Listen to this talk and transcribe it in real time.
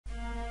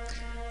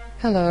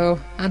Hello,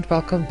 and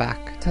welcome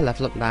back to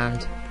Level Up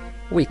Land,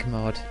 Week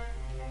Mode.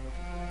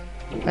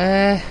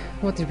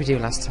 What did we do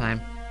last time?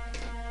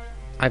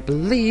 I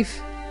believe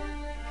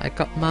I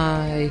got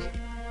my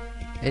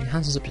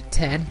enhancers up to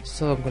 10,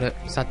 so I'm gonna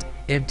start to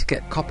aim to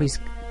get copies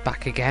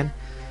back again.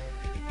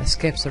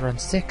 Escapes are on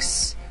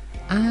 6,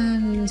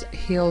 and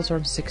heals are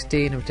on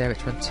 16, and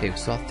regenerates on 2,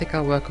 so I think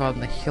I'll work on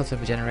the heals and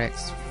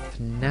regenerates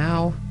for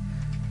now.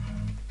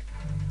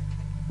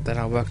 Then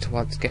I'll work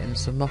towards getting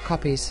some more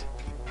copies.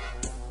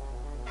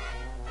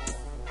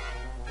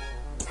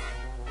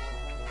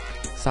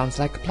 Sounds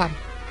like a plan.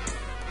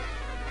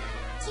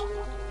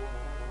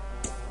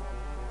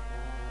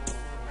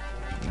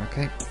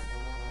 Okay.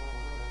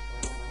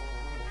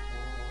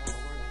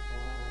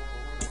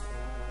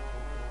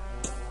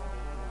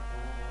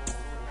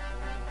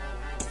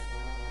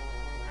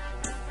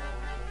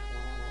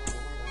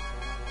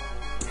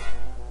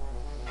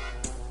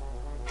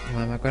 Well,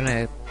 am I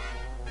gonna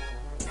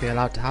be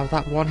allowed to have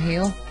that one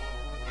heal?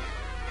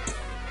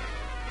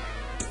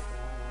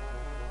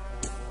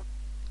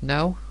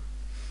 No?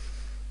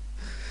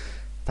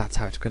 That's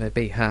how it's gonna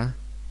be, huh?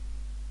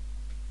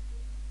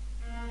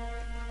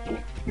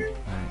 Right.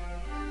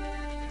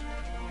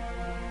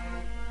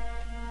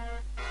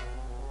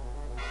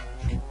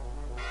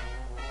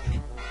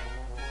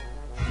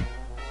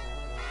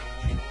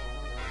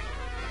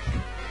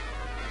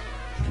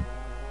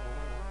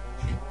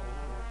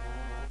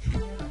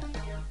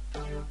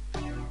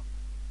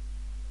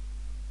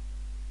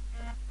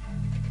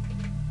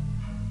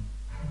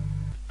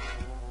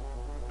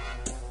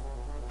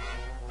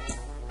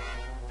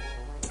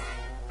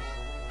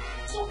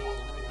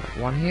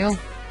 One heal.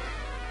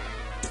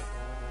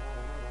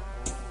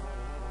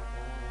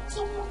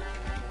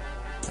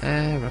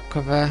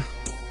 Recover.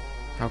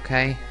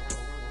 Okay.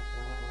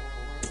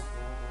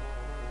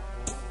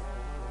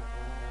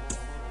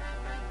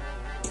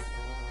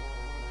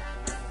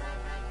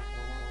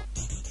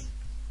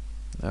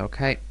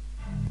 Okay.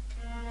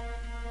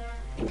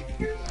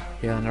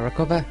 Heal and a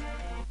recover.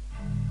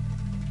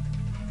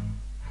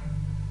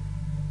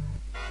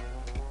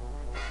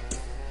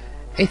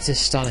 It's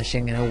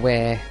astonishing in a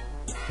way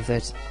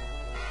that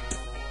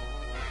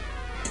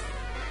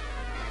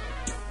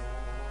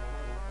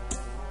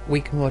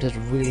weak mode has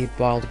really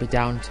boiled me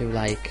down to,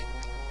 like,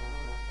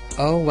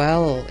 oh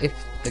well, if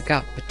the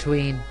gap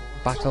between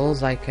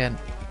battles I can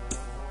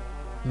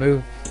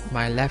move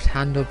my left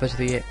hand over to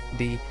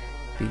the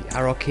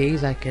arrow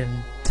keys, I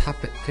can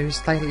tap it through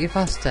slightly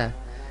faster.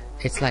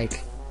 It's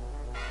like,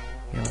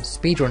 you know,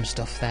 speedrun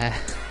stuff there.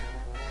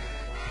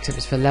 Except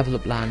it's for Level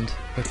Up Land,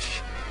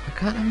 which I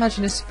can't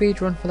imagine a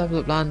speedrun for Level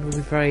Up Land would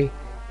be very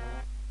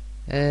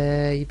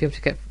you'd be able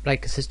to get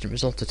like consistent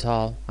results at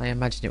all. I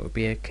imagine it would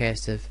be a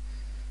case of,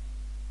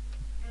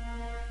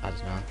 I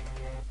don't know,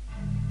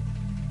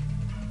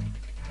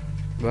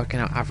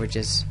 working out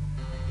averages.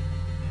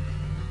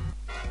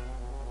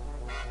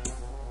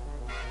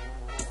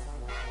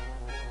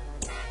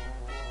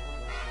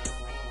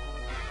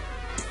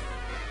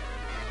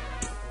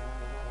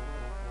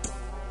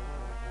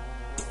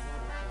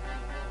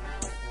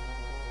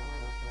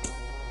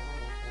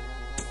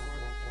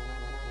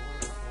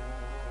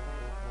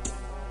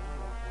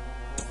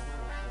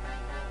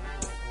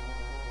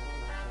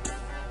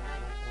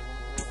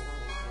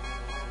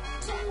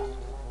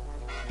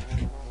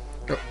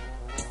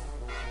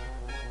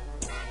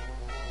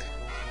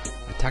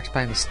 Attacked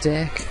by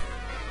mistake.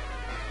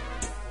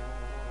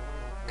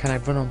 Can I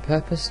run on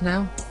purpose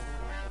now?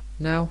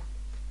 No?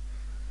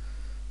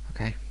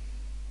 Okay.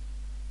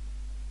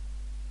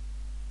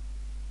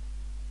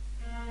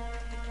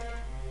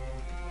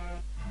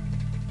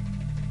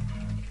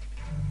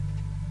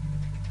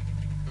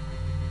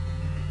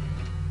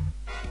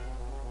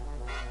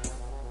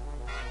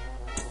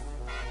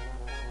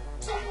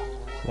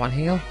 One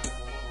heal.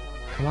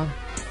 Come on.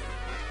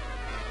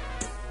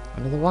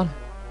 Another one.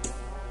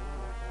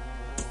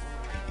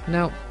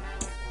 No.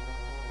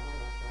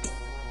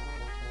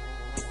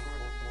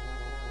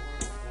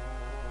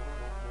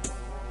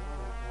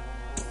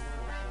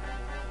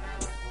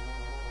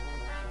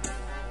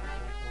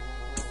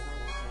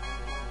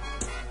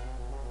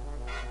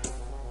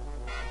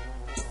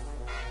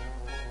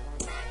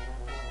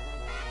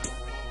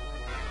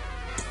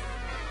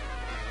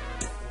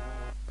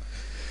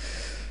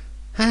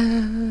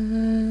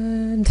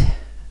 And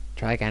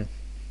try again.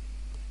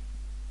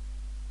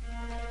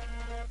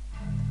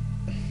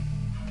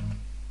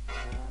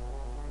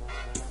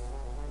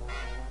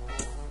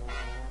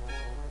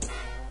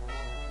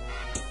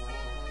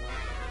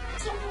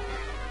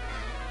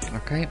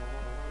 Okay.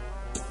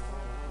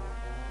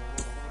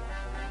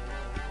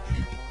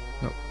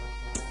 Nope.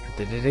 I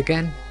did it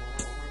again.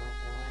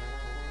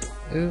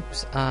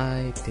 Oops,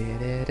 I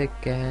did it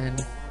again.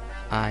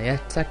 I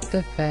attacked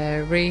the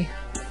fairy.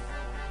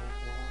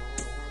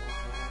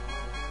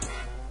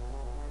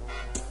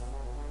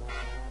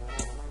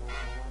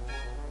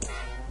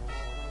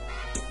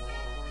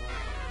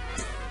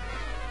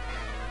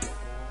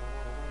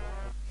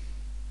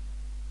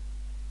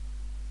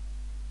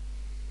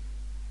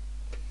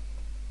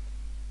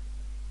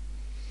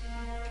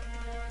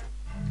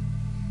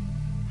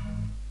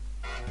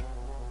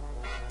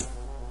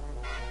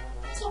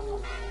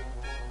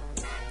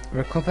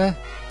 recover.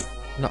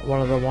 Not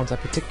one of the ones I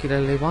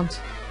particularly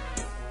want.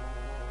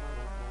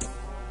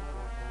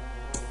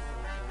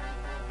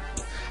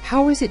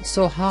 How is it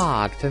so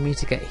hard for me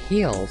to get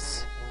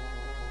heals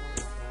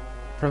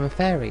from a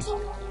fairy?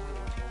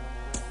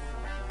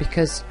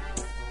 Because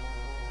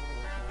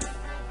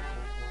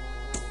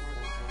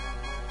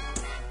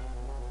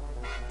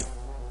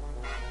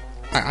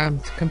I'm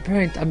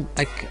comparing,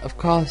 like, of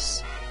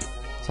course,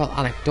 it's all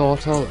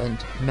anecdotal and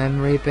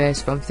memory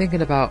based, but I'm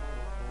thinking about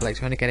like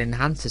trying to get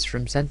enhancers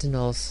from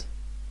sentinels.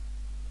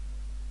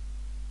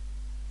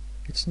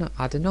 It's not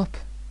adding up.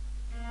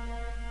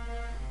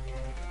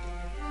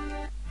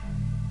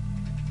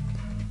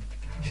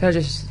 Should I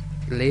just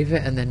leave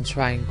it and then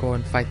try and go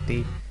and fight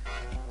the...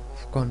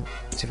 Go and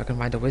see if I can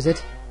find a wizard?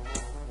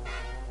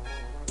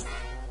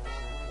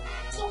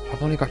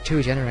 I've only got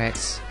 2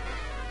 generates.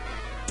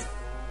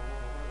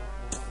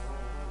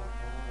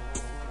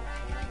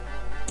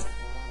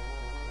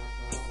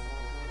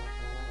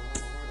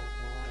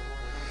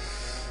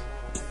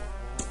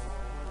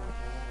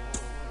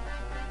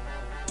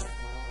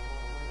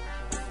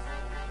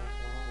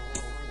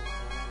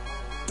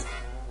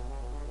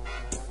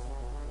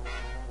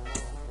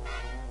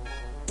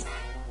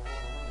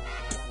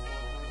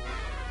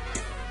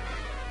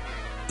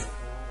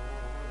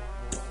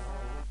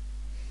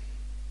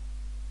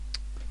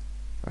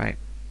 Right.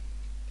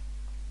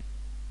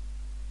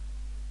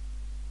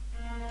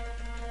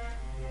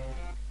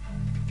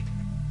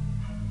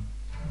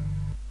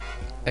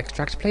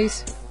 Extract,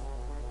 please.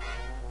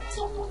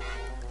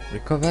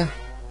 Recover.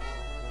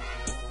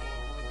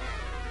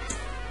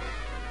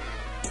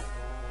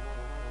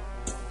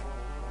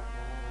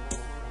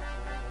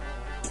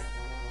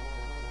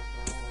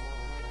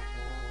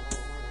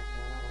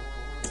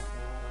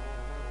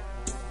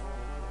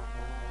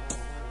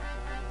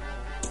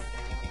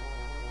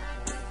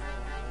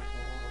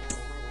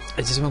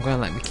 Is this one going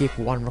to let me keep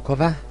 1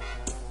 recover?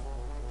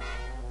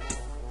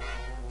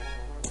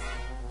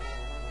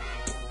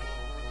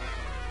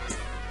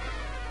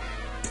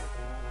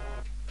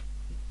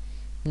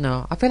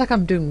 No, I feel like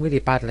I'm doing really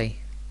badly.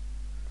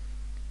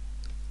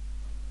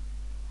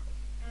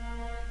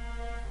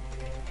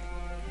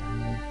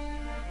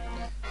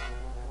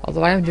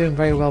 Although I am doing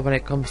very well when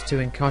it comes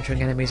to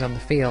encountering enemies on the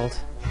field.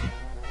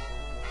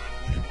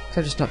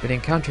 I've just not been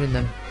encountering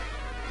them.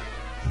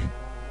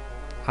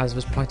 As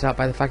was pointed out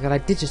by the fact that I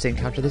did just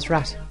encounter this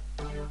rat.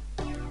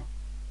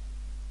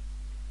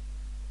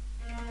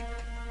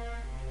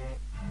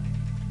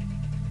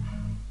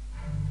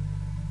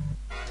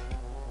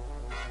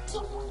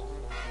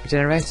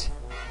 Regenerate.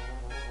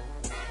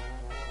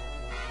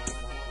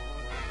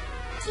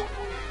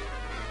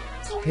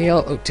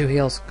 Heal. Oh, 2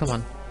 heals. Come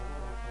on.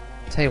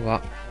 Tell you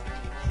what.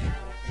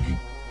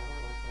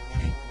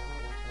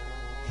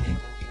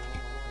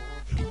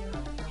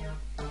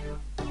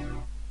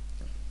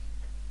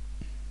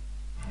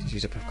 Just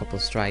use up a couple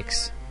of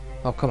strikes.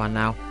 Oh, come on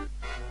now.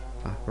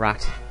 Oh,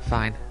 rat.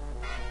 Fine.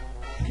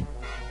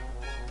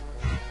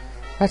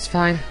 That's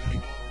fine.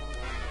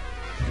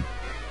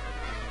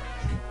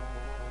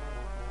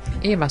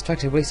 My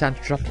strikes are really starting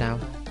to drop now.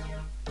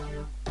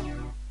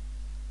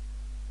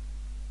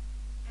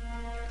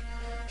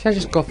 Should I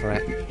just go for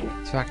it?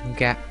 So I can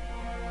get...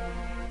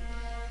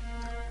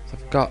 So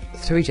I've got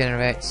 3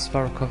 generates,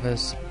 4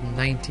 recovers,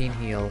 19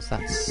 heals.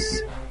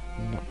 That's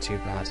not too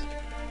bad.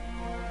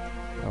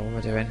 Oh, what am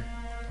I doing?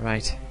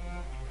 Right.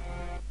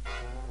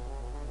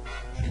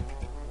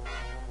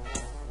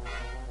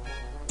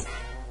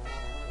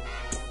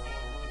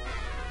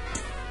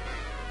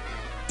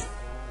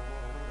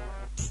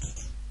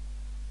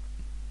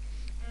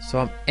 So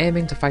I'm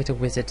aiming to fight a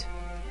wizard.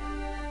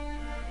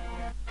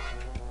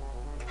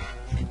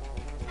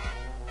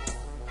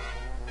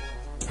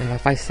 And if I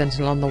fight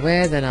Sentinel on the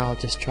way, then I'll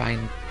just try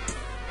and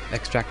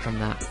extract from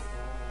that.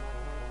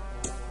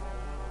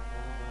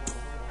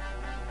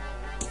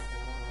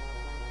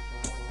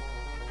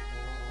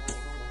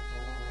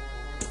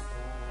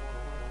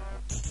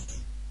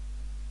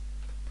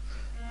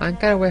 I can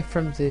get away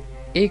from the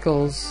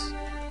eagles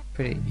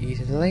pretty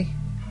easily.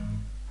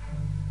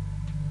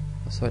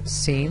 So it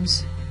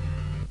seems.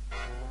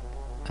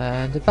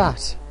 And a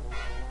bat.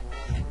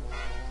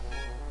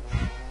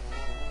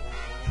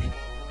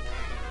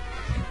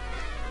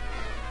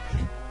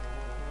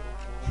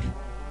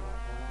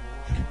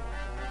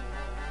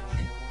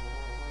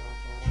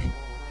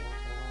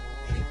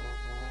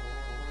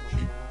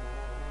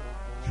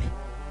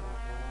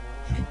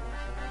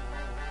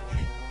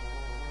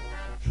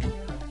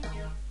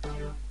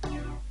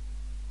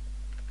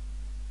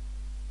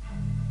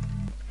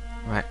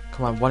 Right,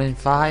 come on, 1 in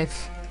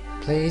 5,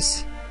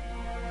 please.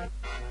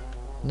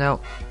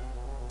 No.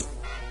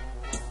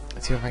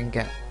 Let's see if I can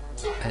get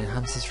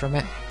enhances from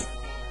it.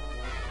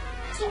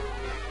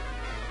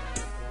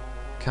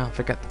 Can't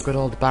forget the good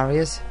old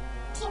barriers.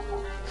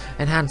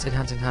 Enhance,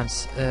 enhance,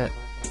 enhance.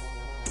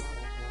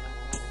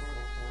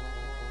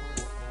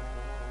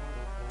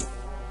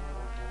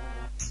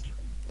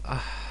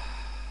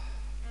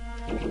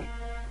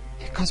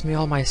 It cost me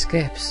all my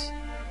escapes.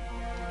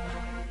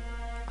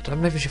 I don't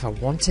I'm not even sure if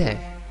I want it.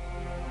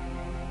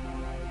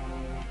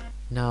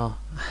 No.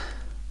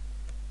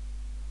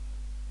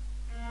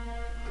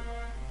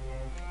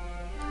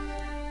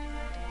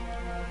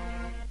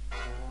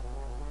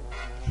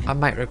 I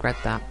might regret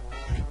that.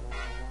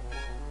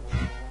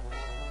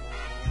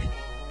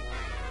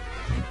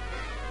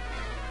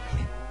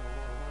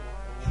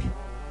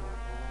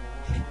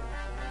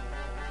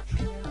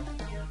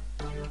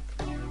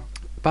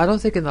 But I don't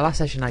think in the last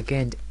session I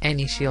gained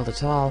any shield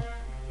at all.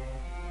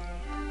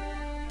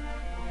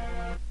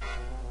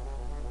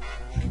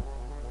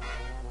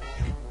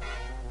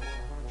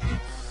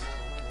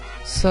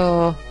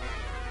 So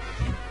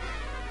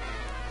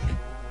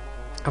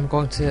I'm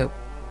going to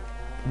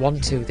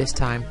want to this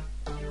time.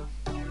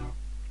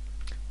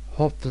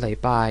 Hopefully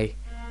by,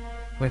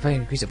 well, if I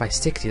can increase it by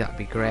 60 that'd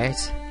be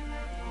great.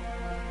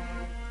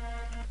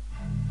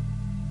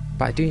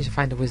 But I do need to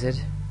find a wizard.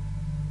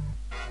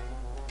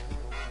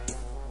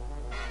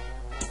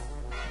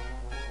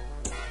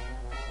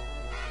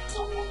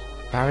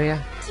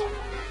 Barrier?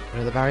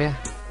 Another barrier?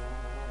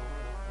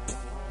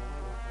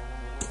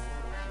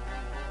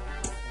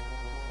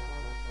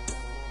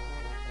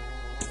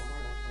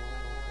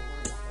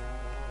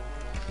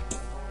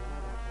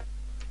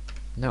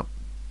 Nope.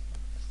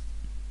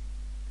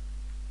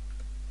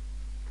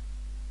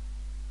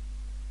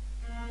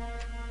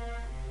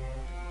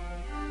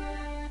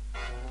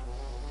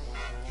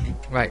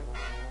 Right.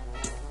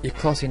 You're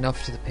close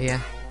enough to the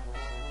pier.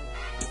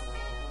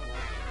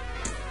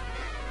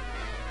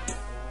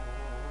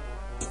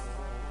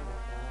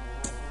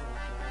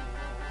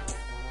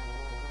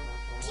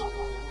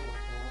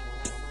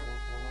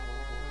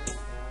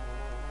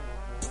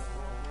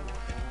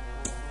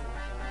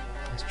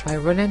 Let's try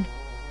running.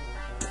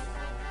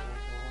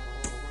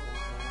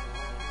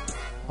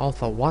 All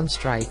for one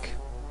strike.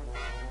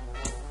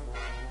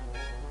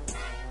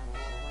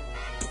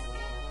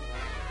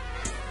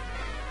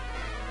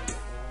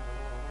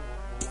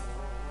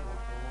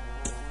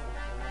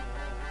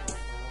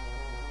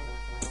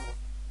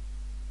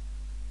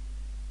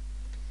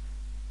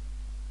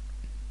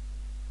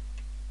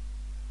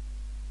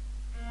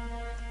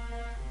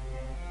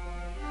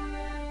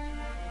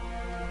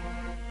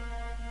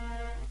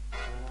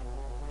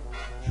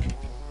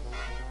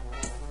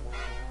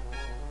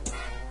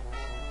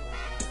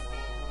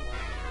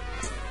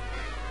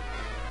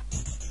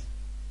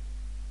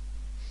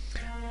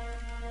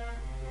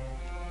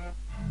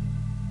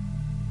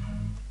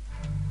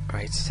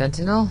 Right,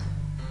 Sentinel.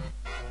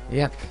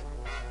 Yep.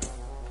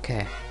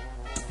 Okay.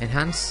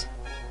 Enhance.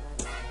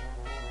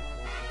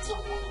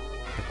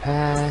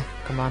 Repair.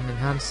 Come on,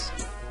 enhance.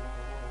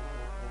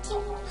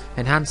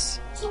 Enhance.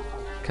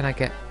 Can I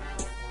get...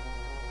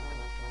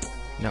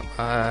 No,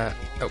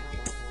 oh.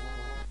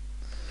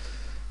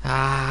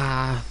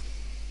 Ah.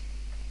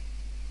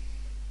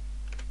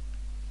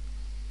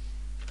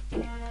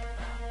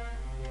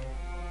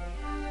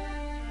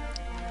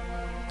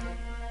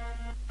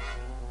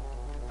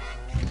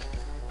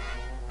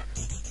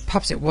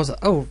 Perhaps it was...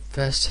 Oh,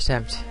 first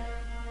attempt.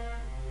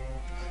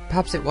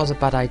 Perhaps it was a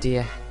bad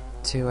idea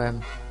to,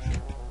 what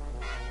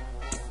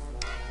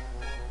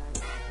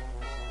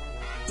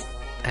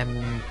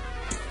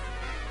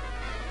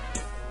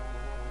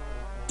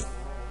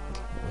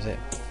was it?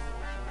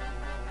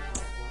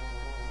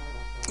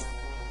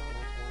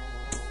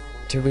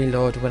 To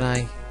reload when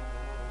I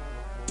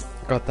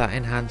got that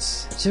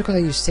enhance. Just because I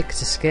used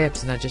 6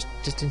 escapes and I just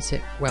didn't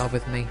sit well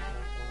with me.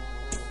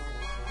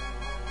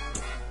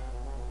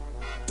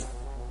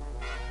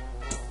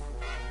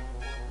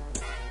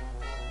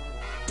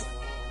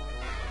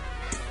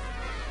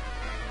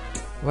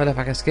 Well, if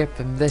I can escape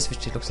from this,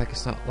 which it looks like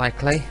it's not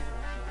likely,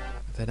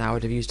 then I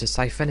would have used a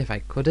siphon if I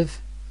could have.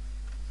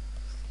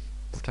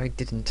 But I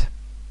didn't.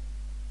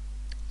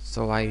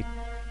 So I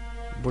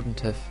wouldn't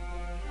have.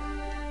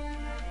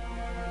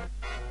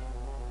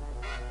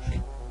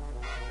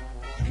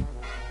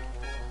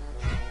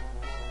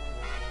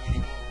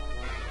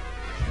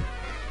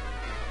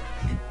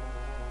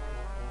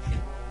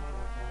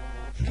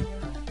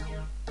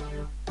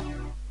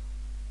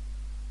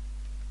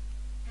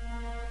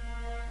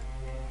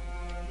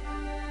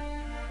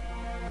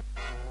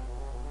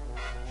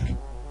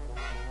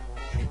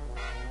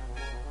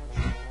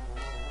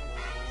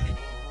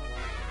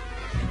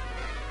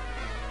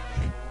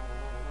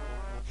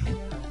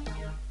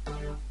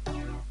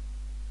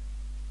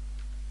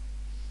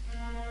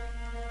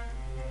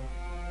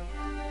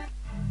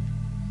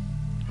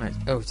 Right,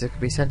 oh, so it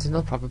could be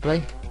Sentinel,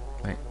 probably.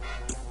 Right.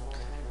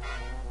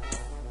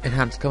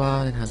 Enhance, come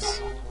on, enhance.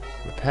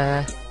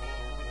 Repair.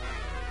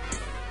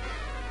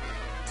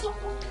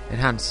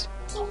 Enhance.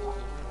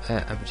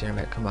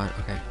 Regenerate, come on,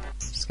 okay.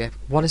 Escape.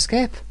 One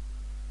escape?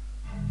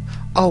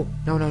 Oh,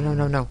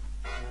 no.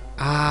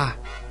 Ah.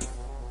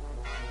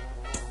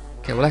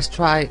 Okay, well, let's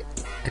try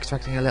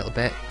extracting a little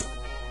bit.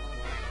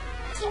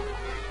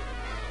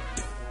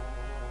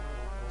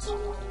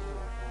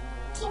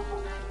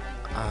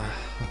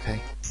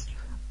 Okay.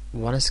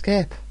 One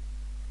escape.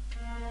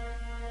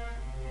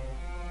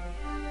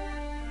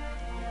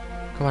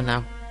 Come on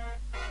now.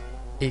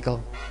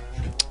 Eagle.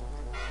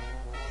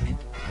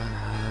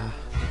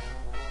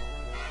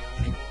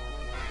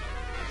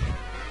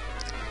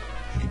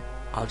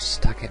 I'll just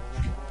attack it.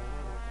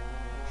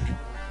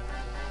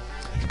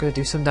 It's going to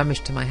do some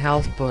damage to my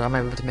health, but I'm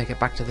able to make it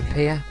back to the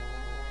pier.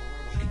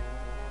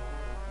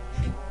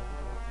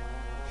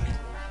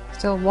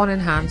 Still 1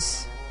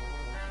 enhance.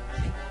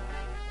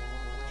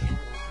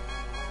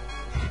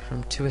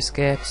 From 2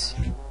 escapes.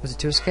 Was it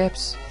 2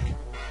 escapes?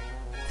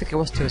 I think it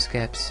was 2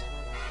 escapes.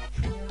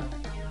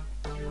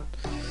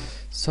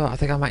 So I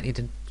think I might need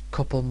a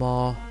couple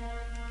more.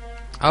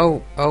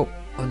 Oh,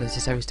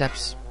 unnecessary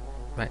steps.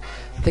 Right.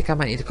 I think I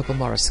might need a couple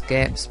more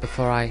escapes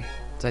before I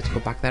decide to go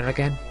back there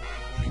again.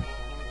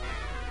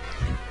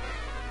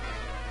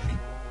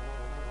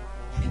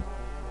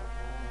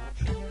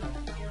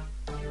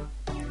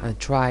 And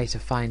try to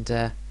find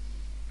a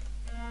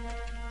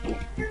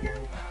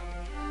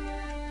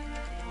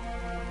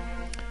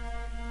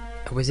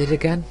wizard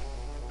again.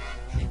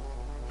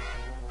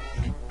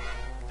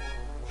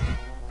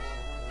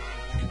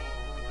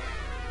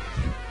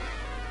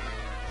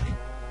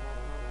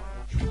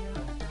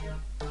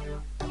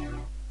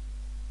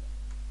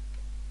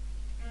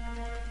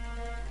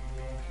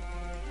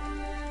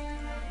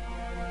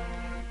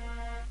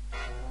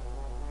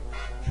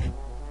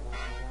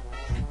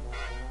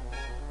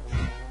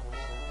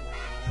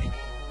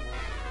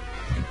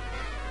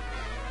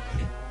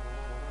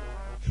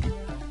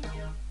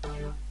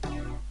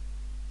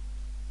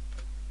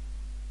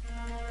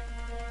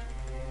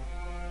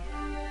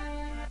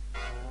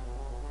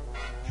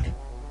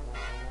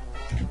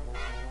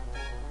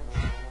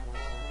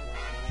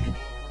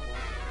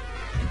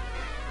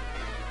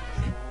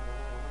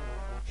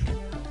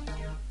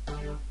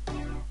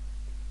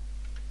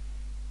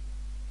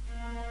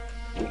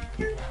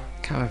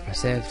 Can't remember if I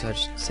saved, so I'll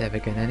just save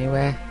again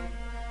anyway.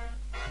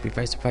 I'd be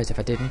very surprised if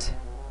I didn't.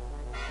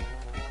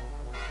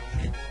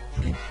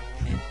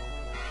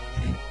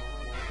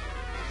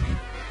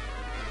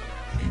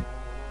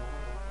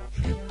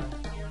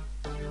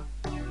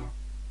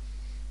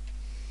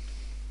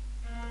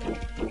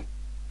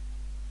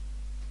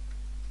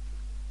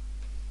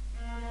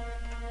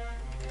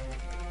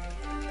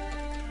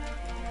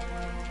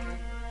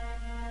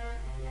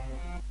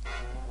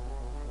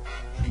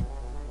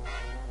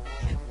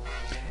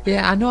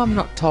 Yeah, I know I'm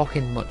not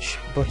talking much,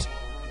 but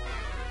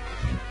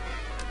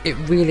it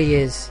really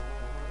is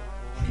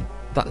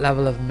that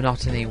level of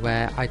monotony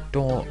where I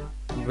don't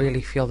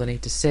really feel the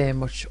need to say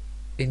much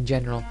in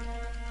general.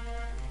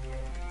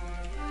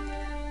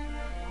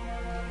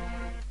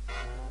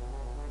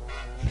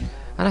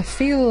 And I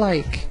feel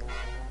like,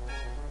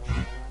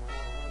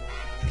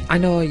 I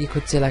know you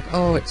could say like,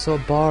 oh, it's so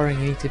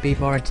boring, you need to be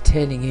more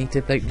entertaining, you need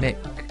to like make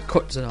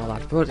cuts and all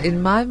that, but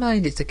in my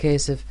mind it's a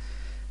case of,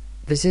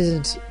 this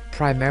isn't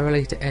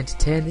primarily to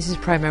entertain, this is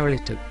primarily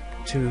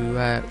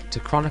to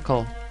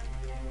chronicle.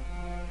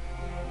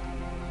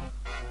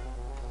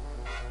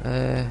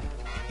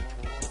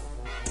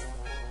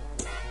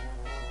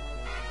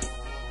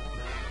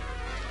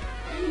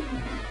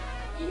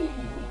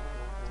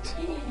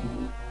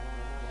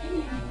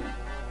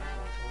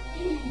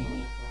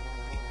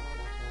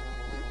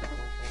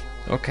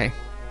 Okay.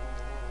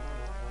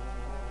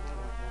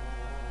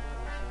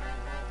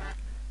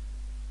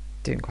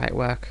 Didn't quite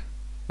work.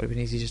 Would have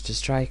been easy just to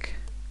strike.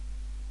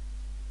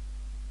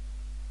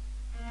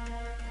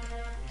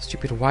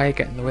 Stupid wire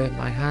getting in the way of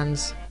my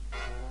hands.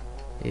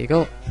 Here you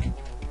go.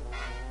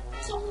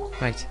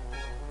 Right.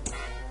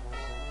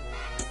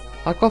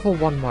 I'll go for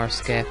one more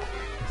escape,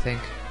 I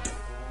think.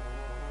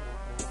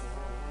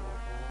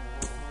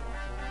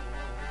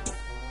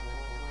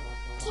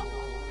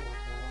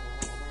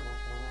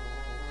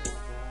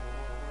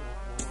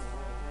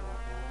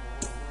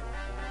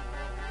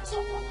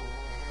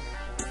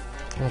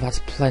 Well, that's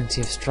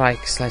plenty of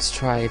strikes. Let's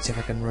try it, see if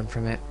I can run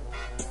from it.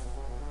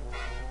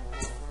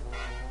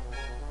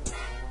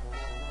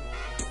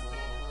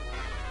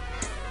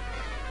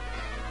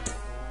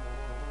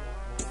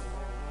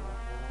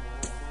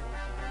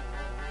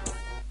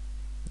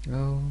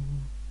 Oh.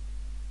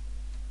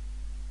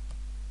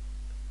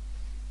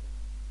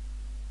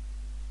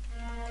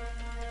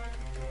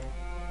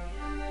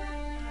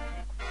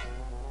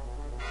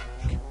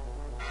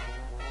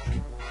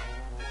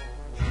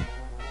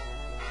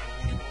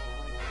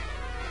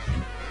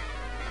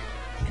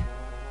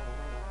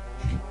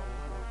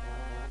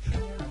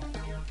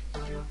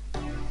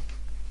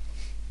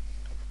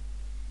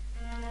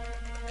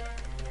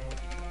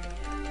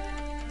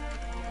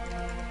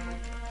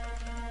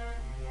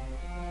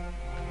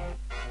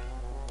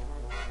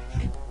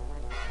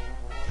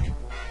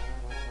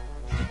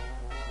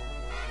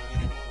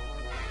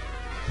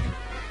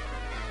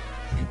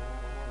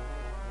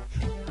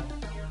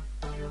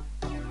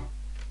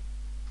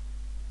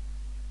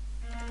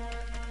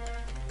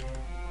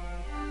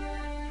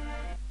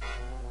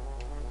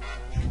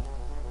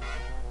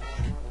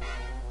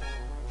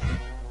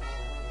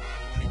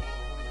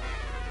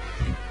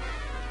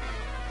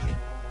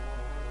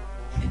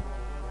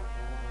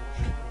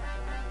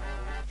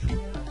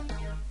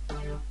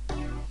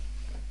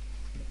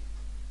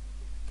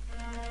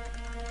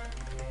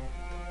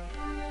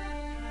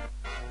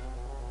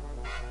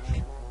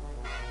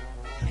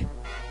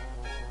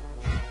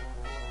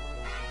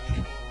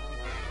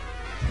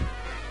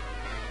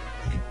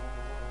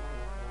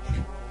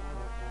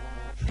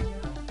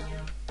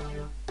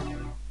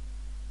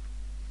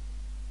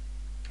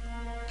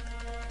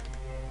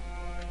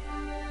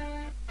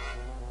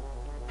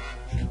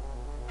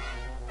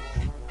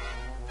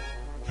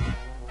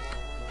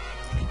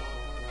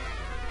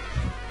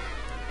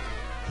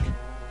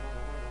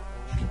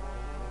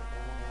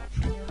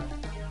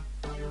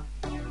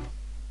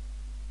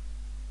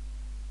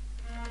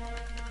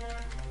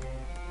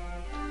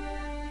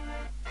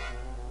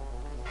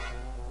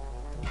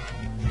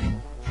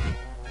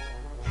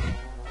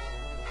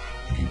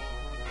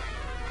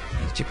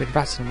 Stupid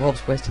rats and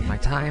wolves wasting my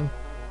time.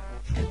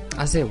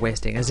 I say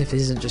wasting, as if it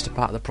isn't just a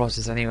part of the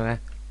process anyway.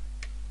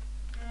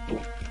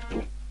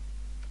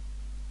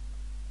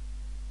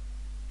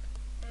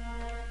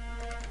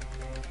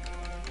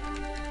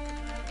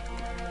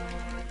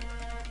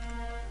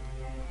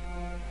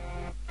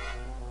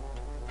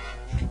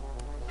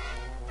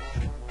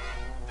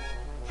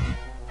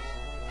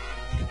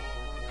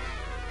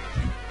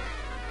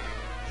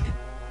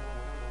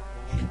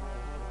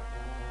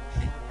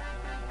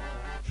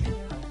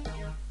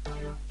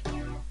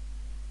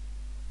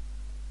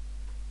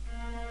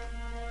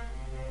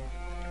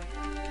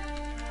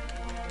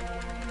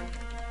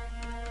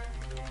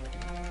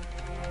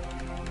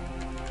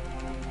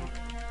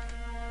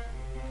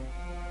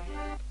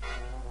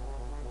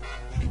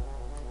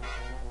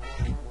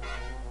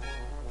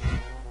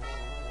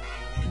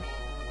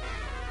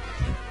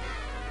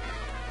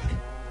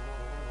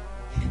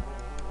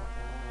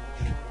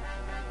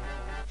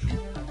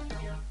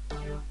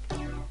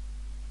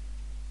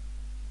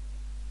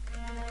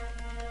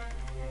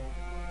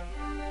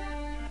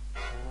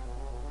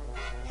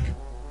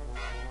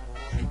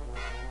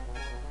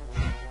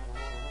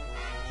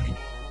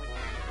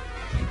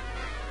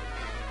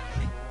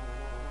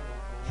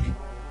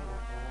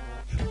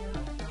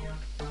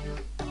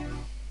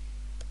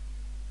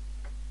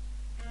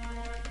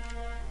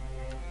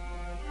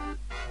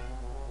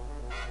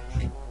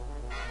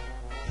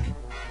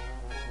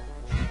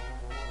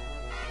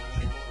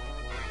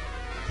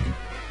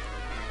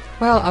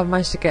 Well, I've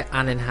managed to get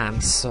an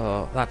enhance,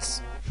 so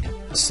that's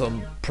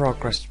some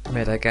progress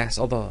made, I guess.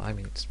 Although, I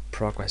mean, it's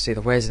progress either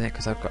way, isn't it?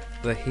 Because I've got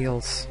the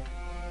heals.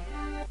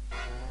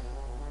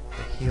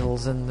 The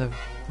heals and the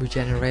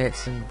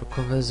regenerates and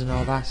recovers and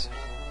all that.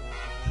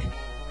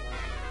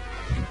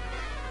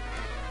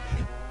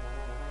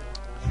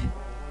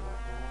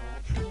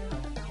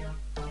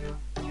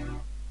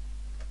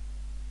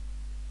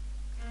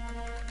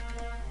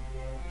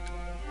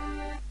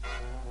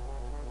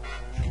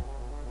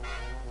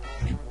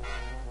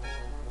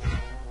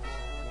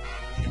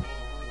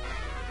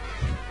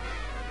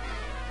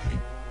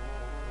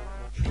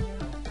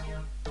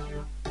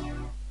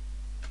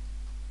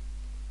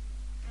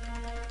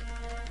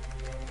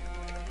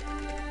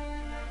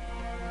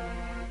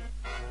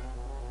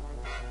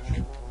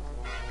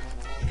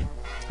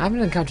 I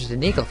haven't encountered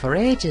an eagle for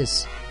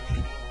ages.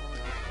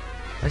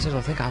 At least I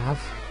don't think I have.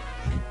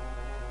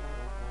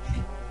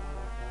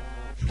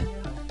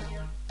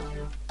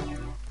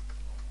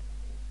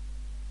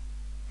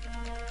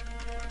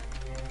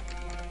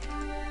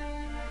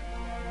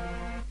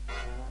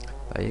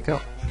 There you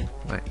go.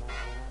 Right.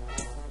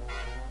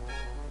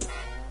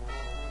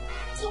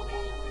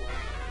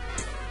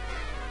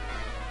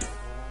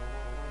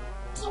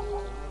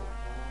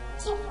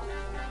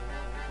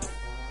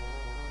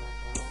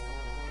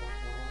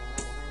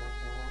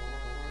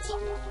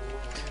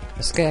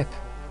 Escape.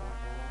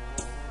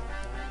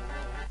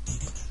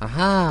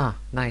 Aha!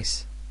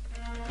 Nice.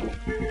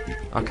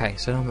 Okay,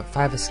 so now I'm at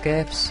 5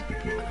 escapes.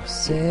 I'm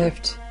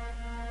saved.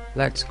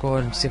 Let's go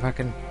and see if I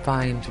can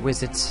find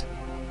wizards.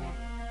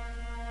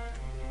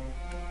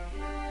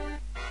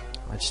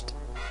 Or just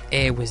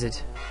a wizard.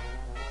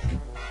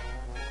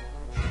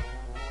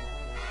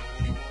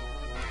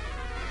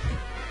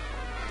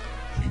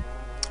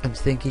 I'm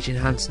thinking each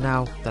enhance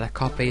now that I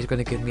copy is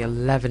going to give me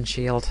 11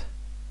 shield.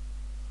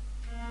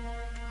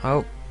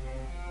 Oh.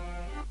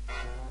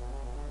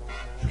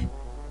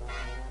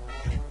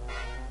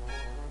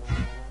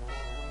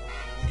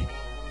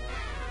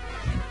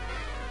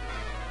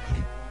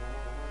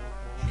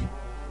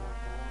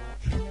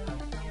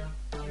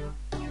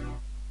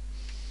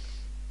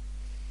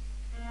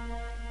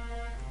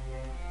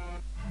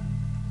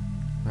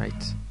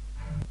 Right.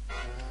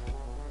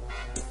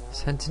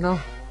 Sentinel.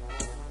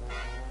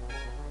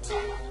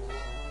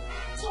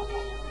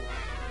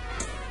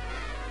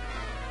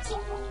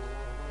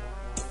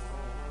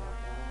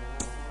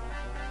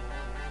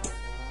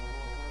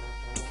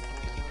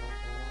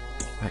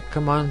 Right,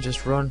 come on,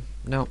 just run.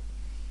 No.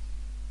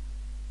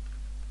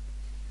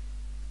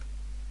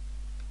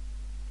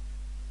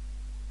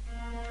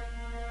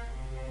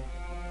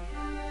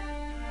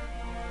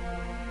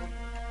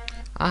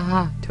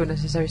 Aha, 2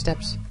 unnecessary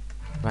steps.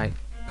 Right,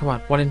 come on,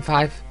 1 in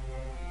 5.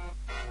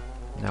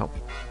 Nope.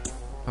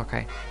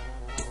 Okay.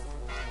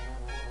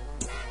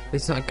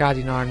 It's not a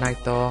guardian or a knight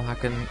though. I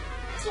can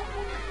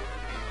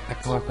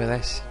work with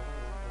this.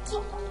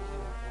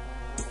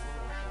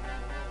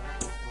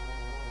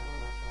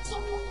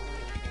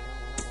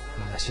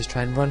 Let's just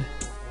try and run.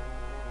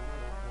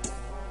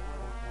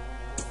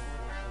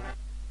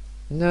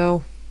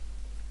 No.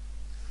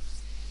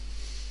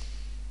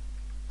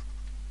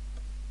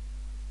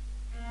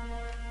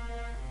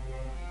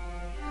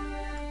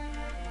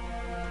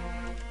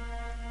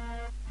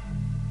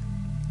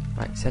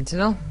 Right,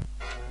 Sentinel.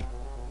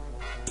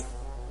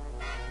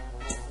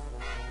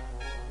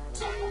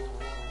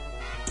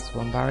 That's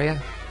 1 barrier.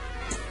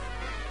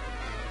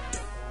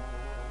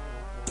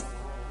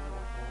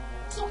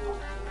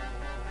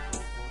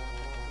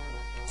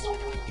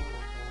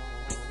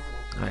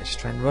 Right, just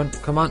try and run.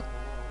 Come on.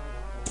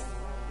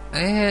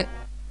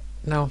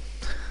 No.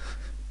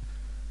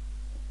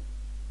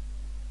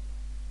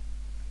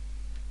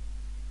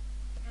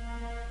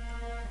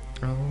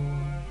 Oh.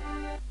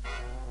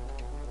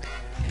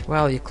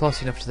 Well, you're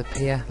close enough to the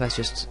pier. Let's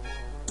just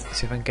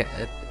see if I can get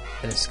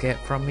an escape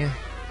from you.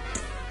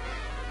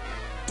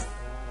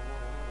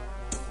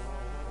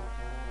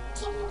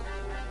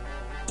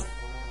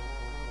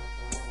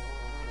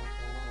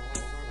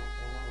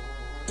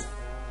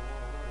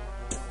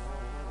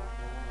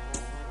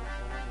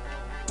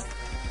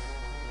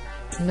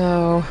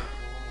 No.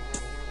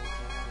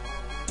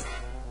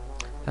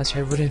 Let's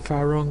try running for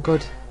our own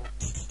good.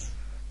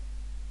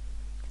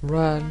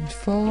 Run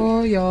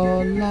for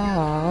your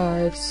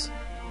lives.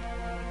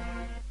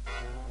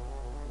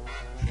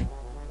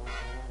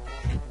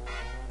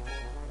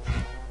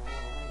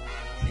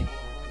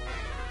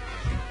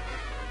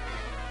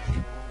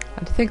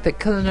 I'd think that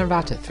killing a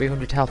rat at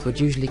 300 health would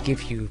usually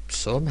give you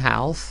some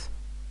health.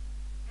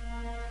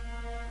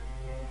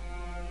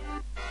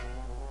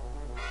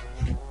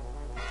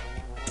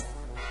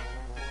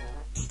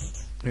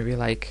 Maybe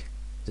like,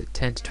 is it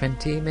 10 to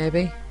 20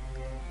 maybe?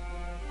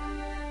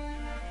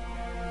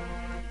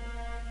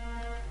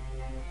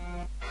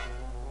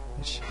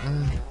 Which,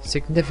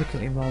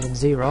 significantly more than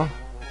 0.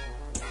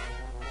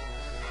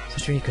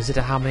 Especially when you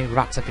consider how many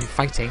rats I've been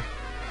fighting.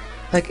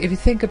 Like, if you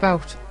think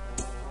about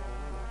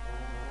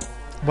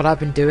what I've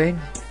been doing,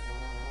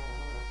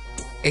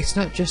 it's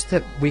not just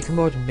that weaker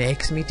mode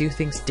makes me do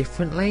things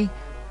differently,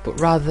 but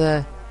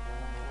rather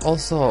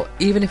also,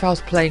 even if I was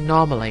playing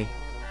normally,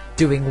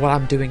 doing what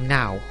I'm doing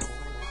now,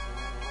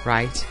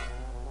 right?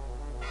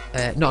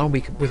 Not on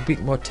with weak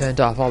mode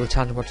turned off, all the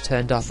challenge mode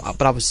turned off,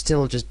 but I was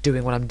still just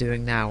doing what I'm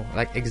doing now,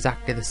 like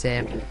exactly the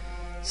same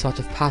sort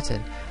of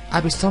pattern.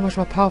 I'd be so much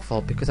more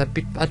powerful because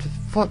I'd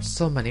fought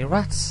so many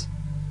rats.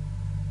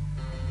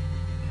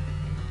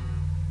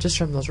 Just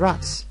from those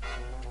rats.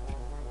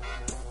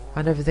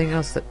 And everything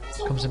else that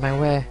comes in my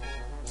way.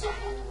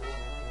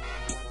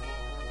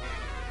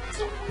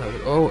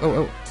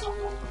 Oh.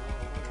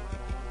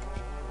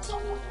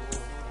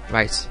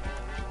 Right.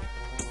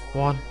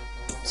 1,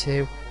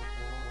 2,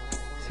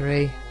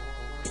 3,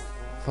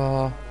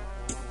 4.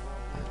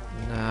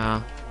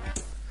 Nah.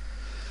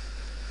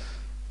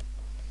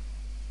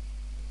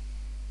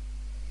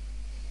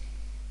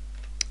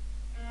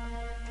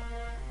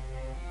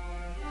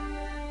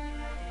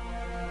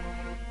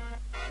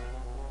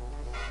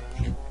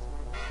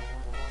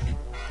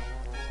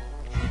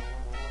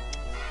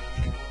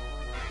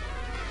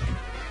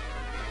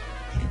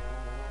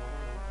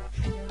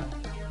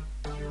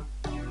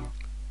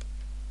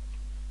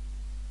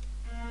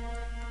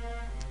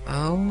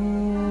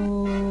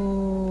 Oh,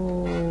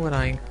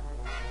 annoying.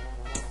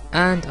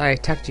 And I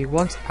attacked you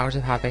once out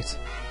of habit.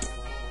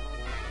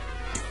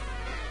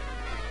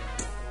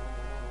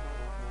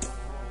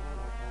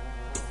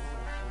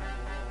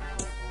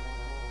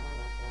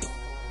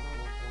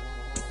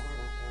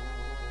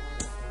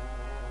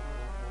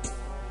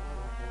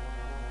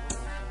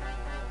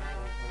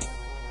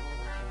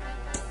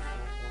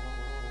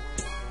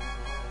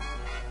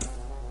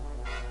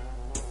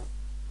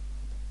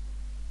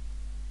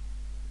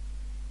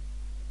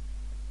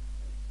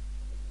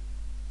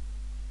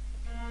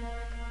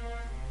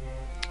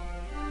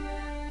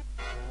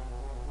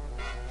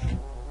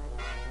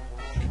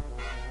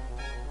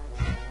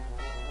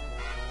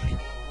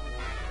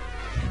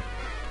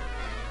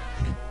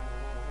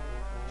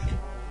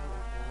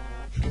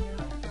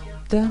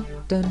 Dun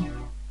dun.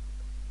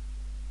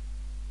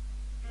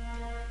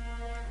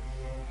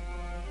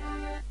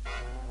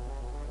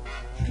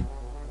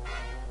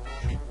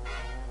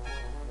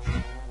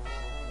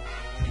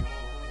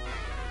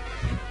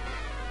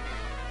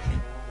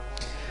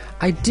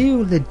 I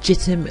do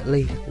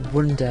legitimately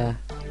wonder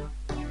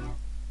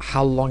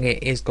how long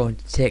it is going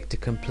to take to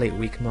complete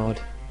weak mode.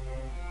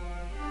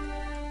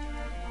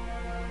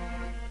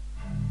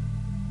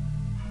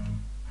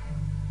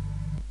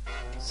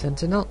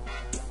 Sentinel.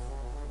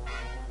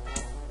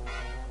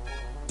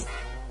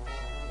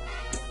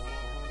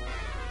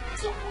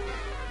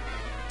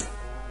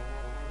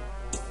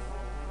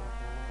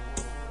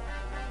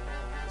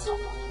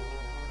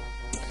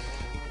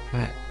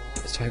 Right,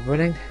 let's try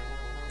running.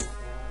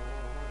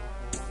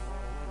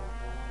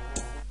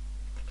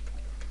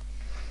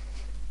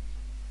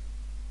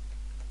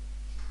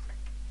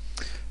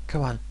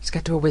 Come on, let's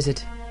get to a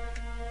wizard.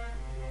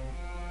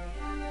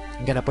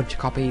 And get a bunch of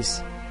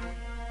copies.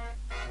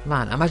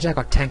 Man, imagine I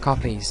got 10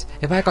 copies.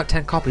 If I got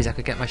 10 copies, I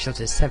could get my shield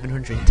to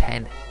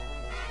 710.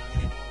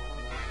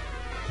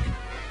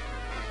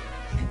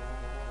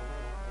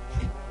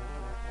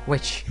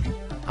 Which,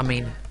 I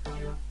mean,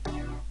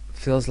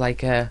 feels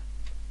like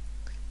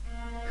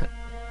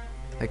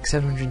like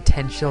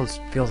 710 shields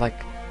feels like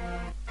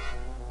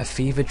a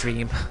fever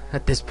dream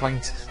at this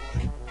point.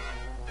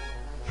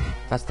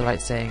 That's the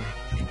right saying.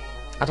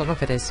 I don't know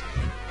if it is.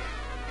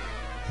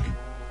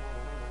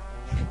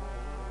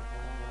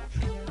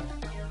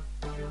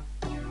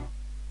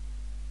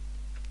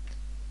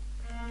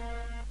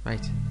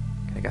 Right,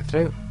 can I get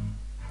through?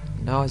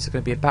 No, is it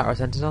going to be a battle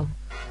sentinel?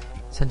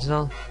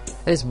 Sentinel?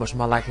 It is much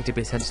more likely to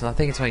be a Sentinel. I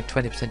think it's only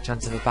 20%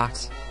 chance of a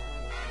bat.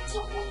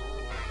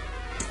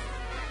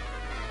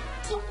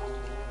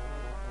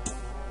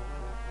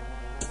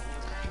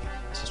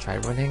 Let's just try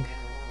running.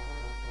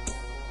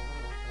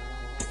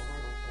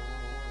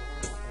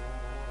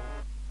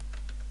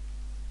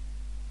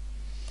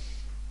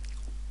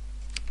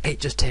 It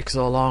just takes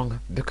so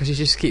long because you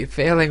just keep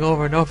failing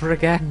over and over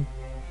again.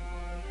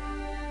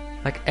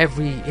 Like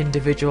every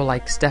individual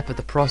step of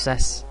the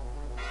process.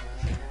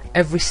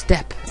 Every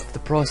step of the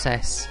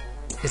process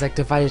is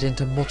divided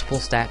into multiple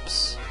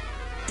steps.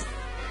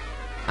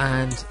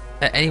 And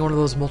at any one of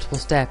those multiple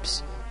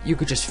steps, you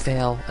could just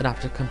fail and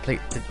have to complete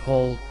the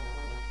whole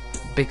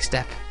big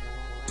step.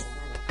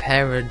 The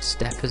parent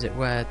step, as it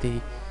were,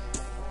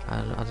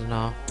 I don't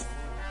know.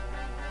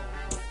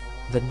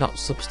 The not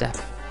sub-step.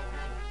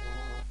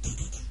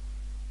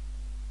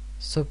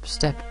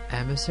 Sub-step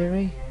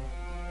emissary?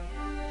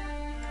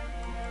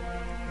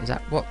 Is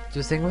that what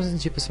the thing was in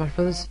Super Smash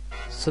Bros?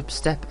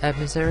 Sub-step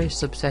emissary?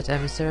 Subset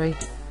emissary?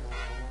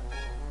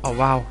 Oh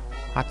wow,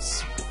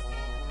 that's...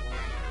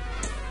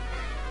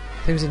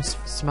 Things in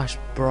Smash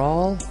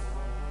Brawl?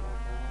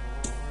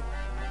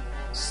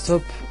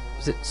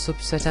 Was it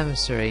Subset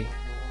Emissary?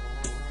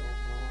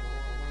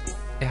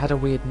 It had a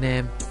weird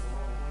name.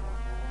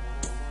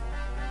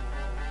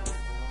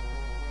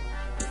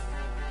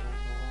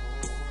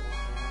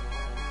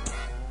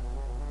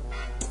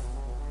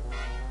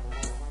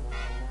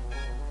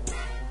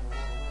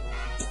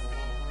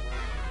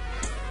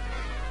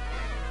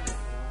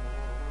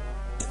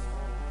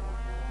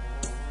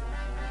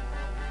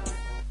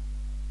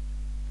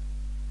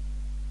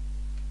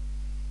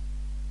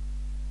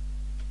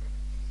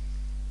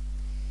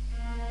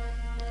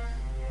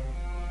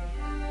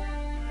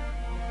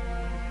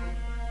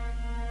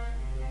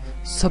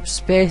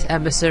 Subspace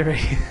Emissary.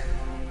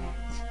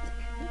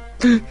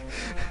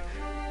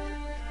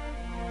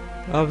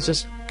 I was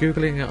just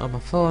googling it on my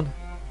phone.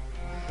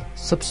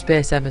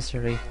 Subspace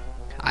Emissary.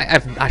 I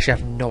actually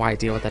have no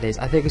idea what that is.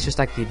 I think it's just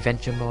the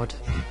adventure mode.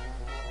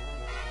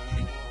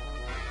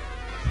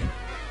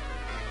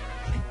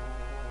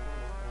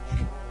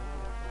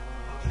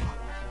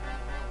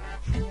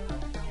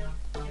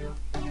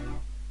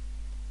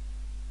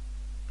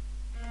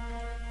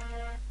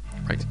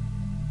 Right.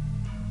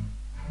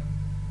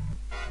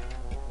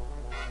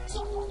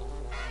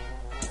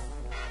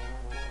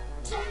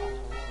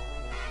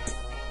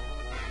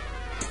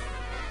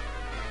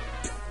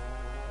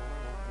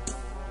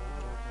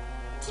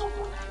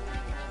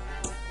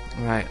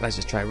 Right, let's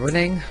just try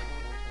running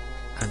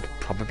and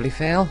probably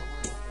fail.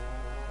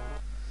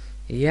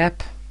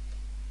 Yep.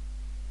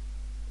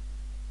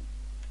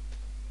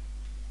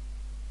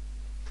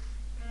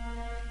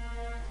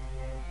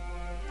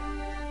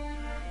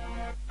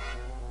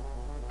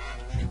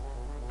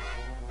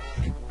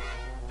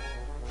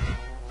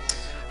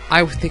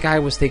 I think I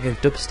was thinking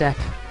of dubstep.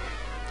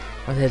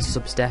 Or there's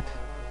substep.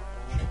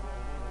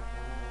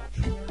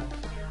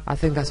 I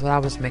think that's what I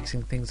was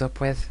mixing things up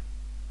with.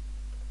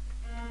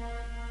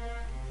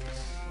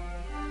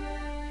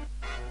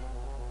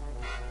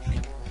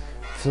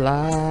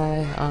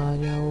 Fly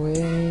on your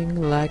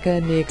wing like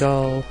an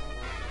eagle.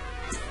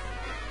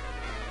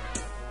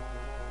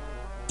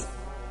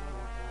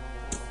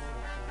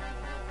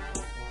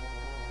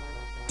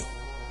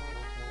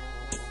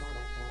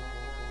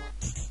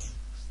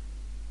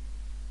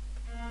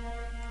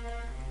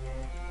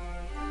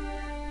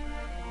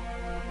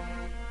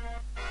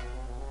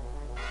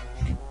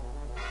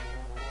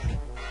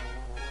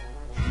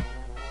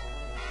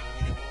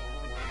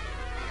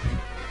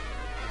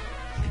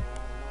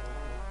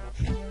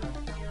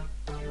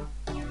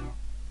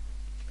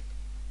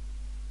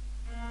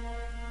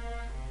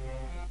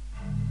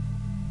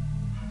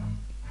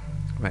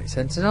 Right,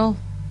 Sentinel.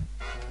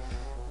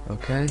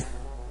 Okay.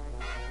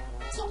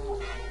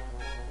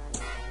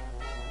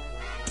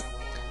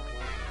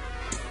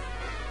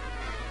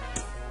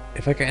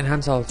 If I get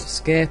enhanced, I'll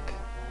escape.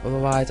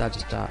 Otherwise, I'll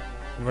just start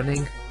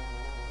running.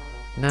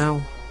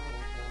 Now.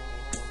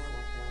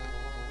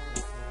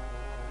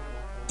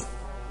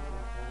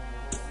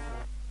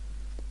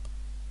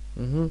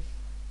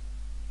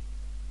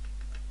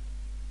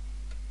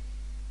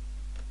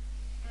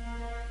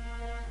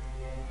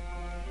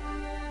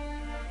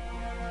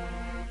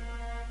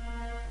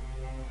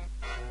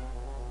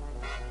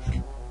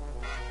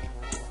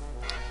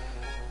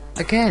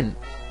 Again,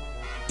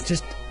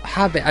 just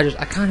habit.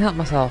 I can't help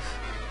myself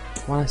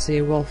when I see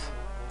a wolf.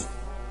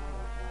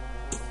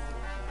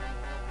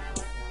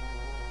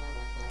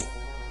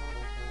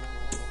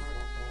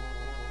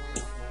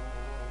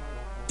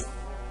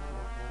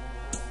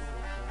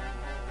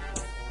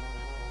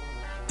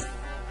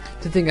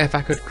 To think if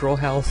I could grow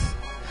health,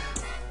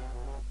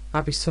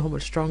 I'd be so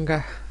much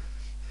stronger.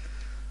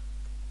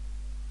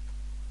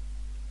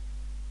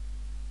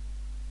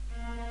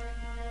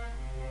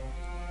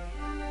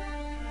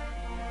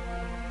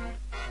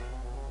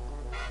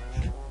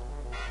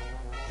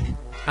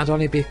 I'd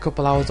only be a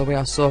couple hours away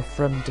or so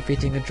from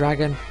defeating a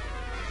dragon,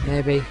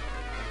 maybe.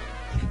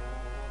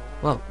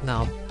 Well,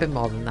 no, a bit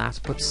more than that,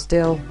 but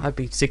still, I'd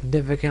be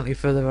significantly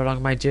further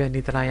along my journey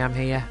than I am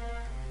here.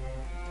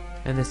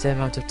 In the same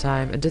amount of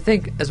time. And to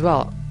think, as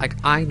well, like,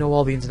 I know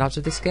all the ins and outs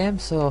of this game,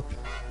 so...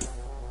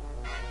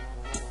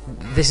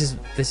 This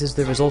is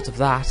the result of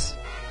that.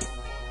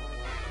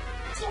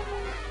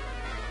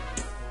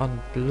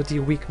 On bloody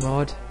weak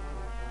mode.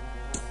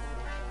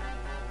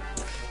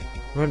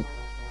 Run.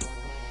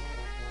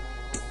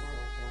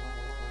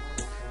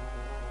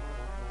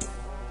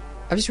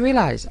 I've just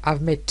realised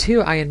I've made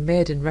 2 Iron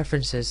Maiden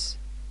references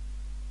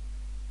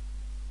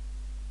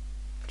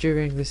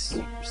during this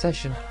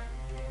session.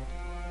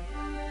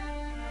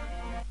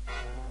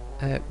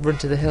 Run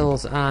to the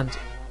Hills and...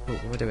 Oh,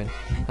 what we're doing?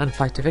 And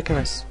Flight of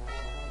Icarus.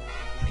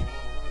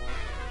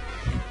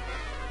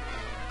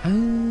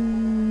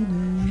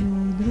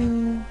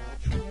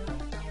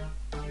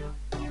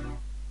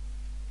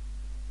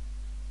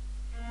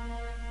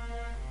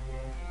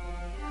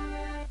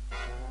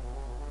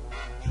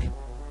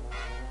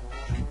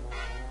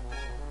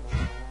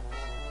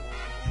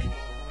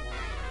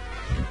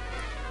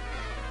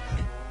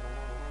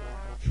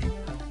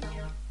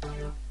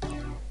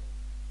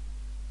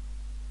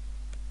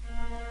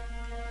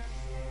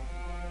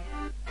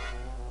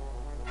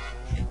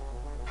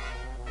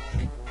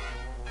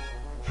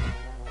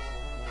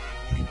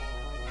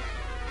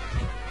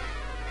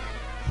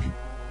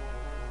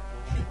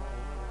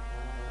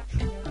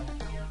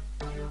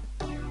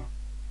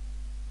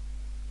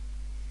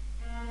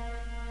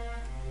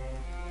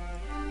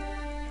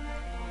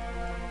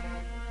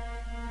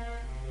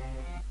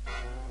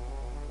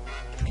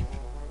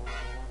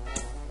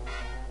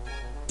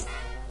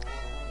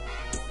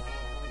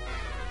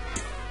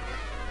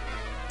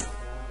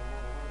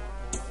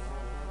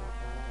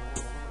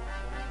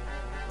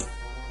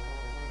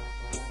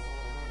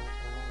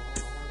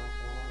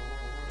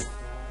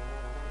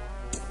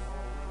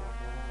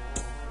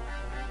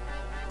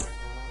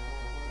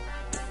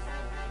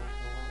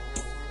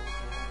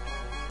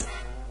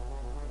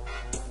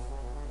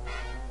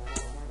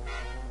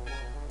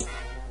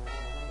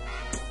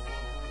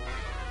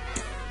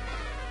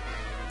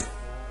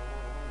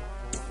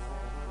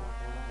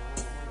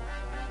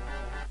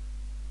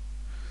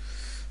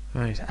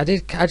 Right, I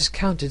just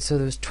counted, so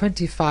there was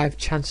 25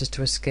 chances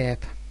to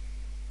escape.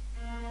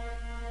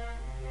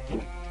 So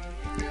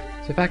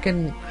if I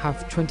can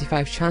have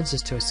 25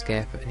 chances to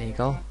escape an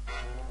eagle,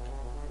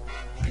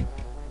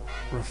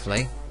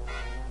 roughly,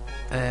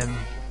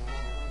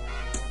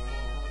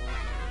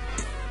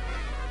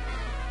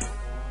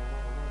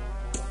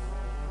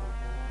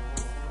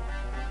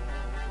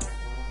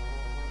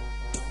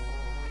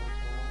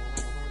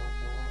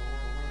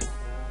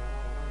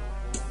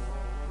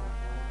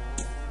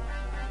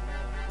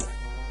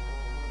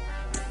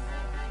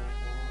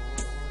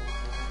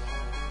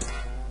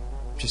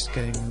 just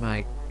getting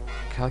my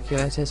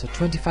calculator, so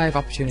 25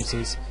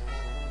 opportunities.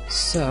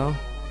 So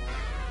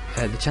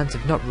the chance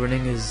of not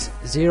running is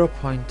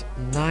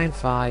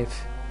 0.95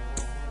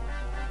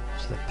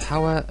 to the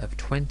power of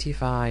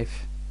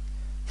 25.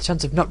 The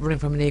chance of not running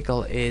from an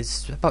eagle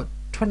is about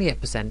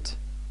 28%.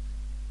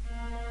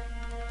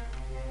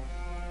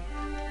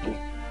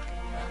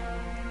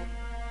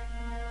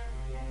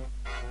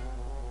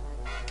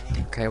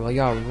 Okay, well,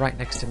 you're right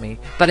next to me.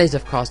 That is,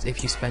 of course,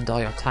 if you spend all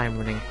your time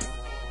running.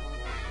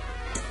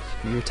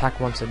 You attack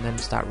once and then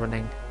start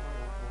running.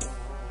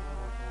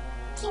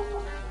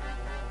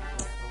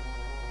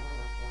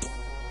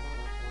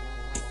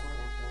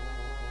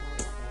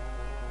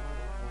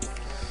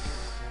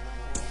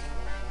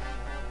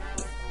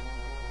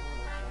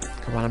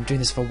 Come on, I'm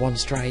doing this for one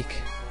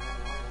strike.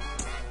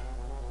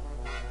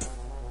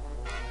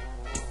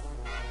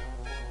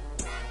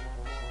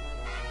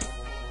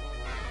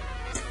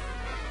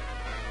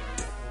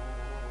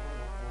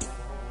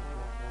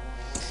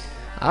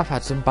 I've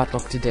had some bad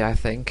luck today, I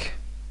think.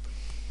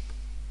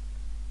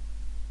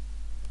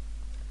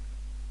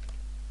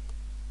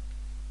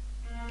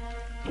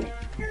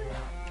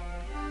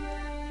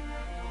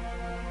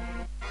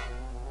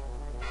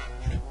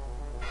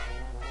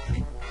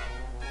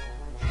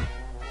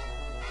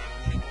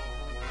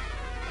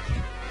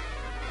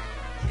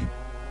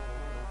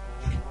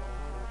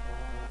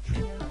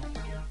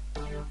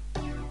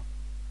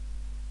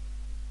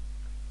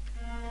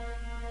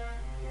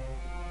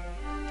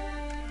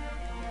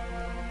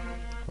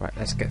 Right,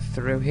 let's get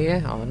through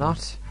here, or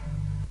not.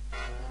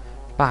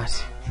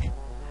 Bat.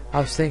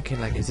 I was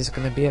thinking, like, is this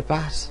going to be a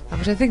bat? I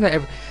think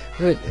that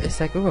it's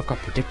like, oh, I've got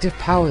predictive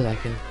powers. I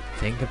can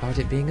think about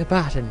it being a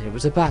bat, and it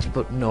was a bat,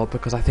 but no,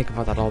 because I think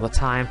about that all the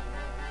time.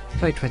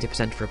 It's only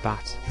 20% for a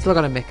bat. Still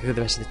got to make it through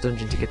the rest of the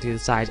dungeon to get to the other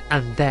side,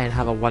 and then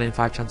have a 1 in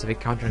 5 chance of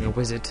encountering a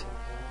wizard.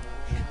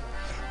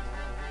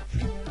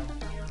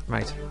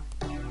 Right.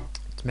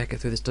 Let's make it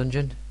through this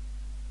dungeon.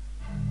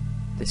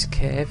 This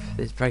cave,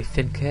 this very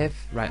thin cave.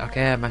 Right,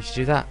 okay, I managed to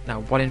do that. Now,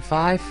 1 in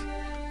 5.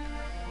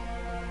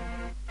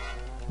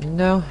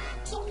 No.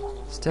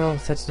 Still,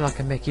 said I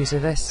can make use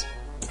of this.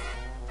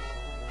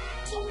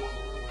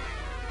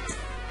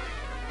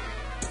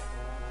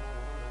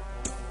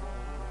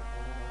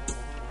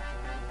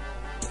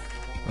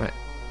 Right.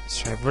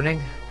 try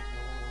running.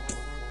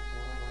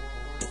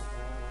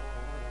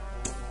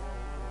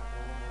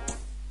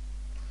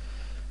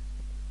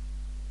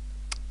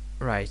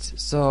 Right,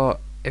 so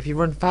if you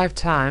run 5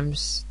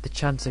 times, the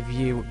chance of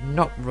you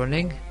not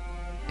running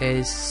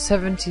is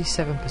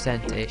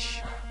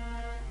 77%-ish.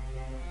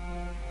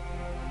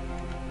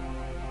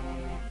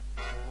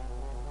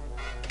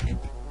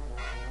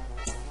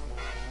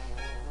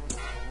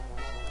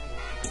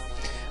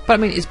 But I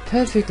mean, it's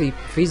perfectly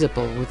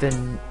feasible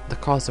within the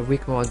course of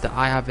week mode that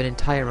I have an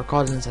entire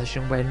recording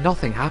session where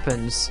nothing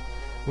happens,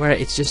 where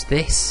it's just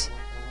this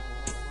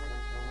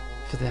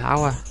for the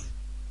hour.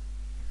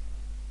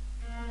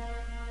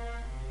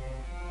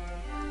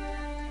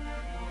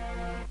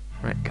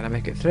 Right, can I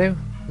make it through?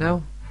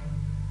 No?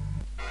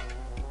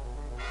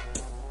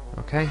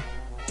 Okay.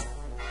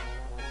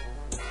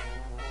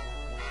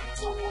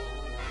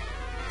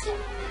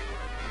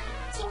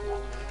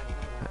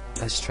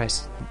 Let's try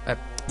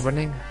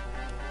running.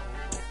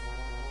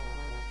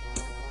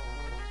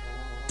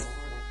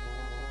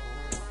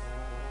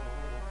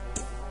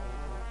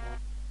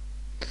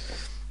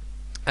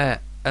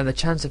 And the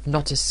chance of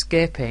not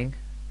escaping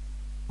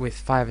with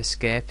 5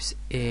 escapes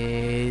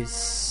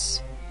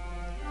is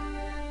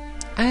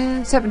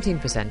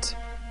 17%.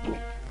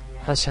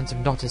 That's a chance of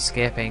not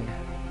escaping.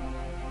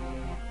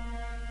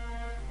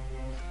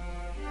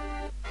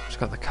 Just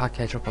got the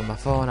calculator up on my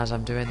phone as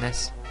I'm doing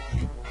this.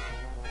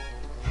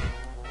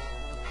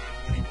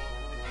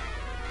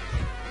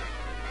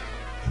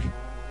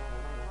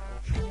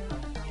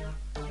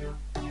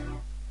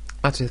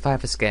 That's with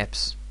 5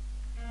 escapes.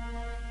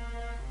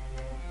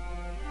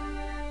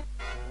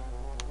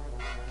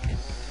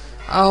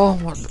 Oh,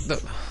 what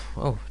the...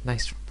 Oh,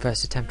 nice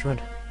first attempt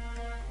run.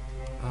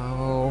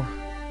 Oh.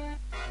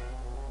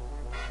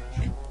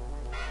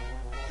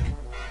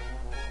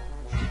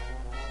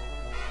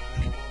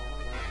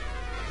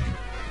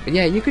 But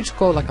yeah, you could just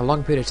go like a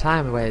long period of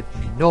time with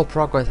no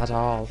progress at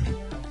all.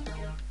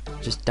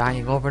 Just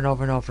dying over and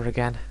over and over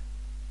again.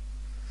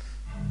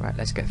 Right,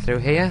 let's get through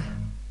here.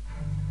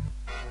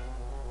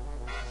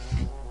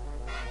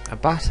 A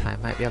bat, I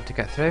might be able to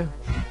get through.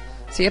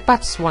 See, a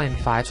bat's 1 in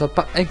 5, so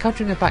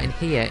encountering a bat in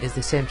here is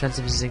the same chance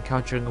as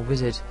encountering a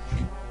wizard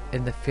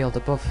in the field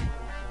above.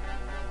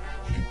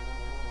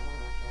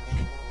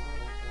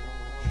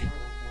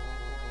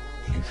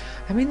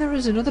 I mean, there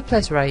is another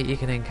place where you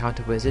can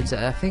encounter wizards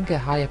at I think a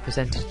higher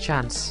percentage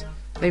chance.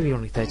 Maybe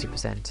only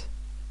 30%.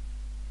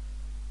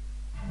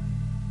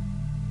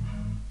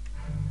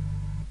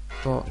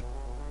 But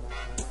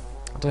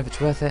I don't know if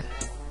it's worth it.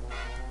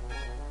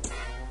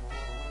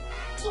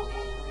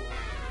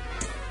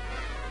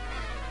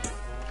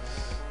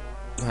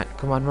 Right,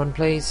 come on, run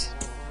please.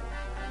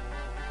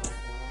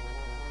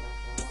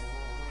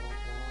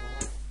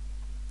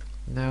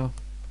 No.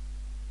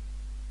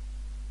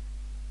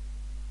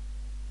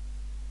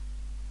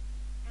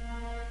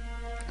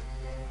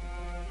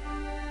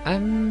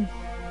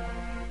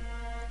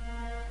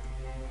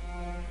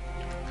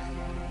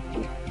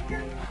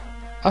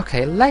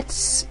 Okay,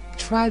 let's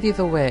try the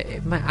other way.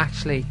 It might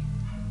actually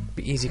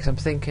be easy because I'm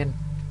thinking.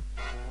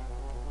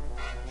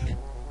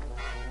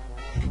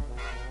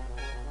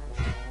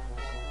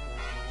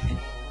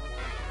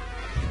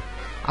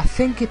 I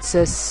think it's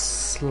a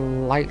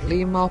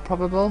slightly more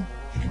probable.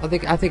 I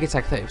think it's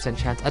like 30%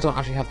 chance. I don't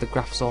actually have the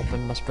graphs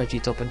open, my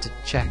spreadsheet open to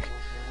check.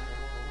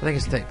 I think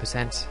it's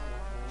 30%.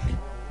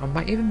 Or it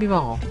might even be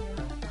more.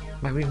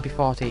 Might even be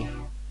 40.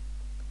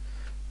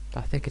 But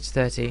I think it's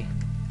 30.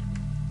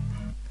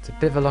 It's a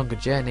bit of a longer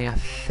journey, I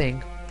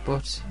think,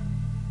 but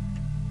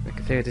I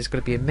can figure there's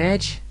going to be a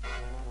mage.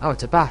 Oh,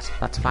 it's a bat.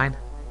 That's fine.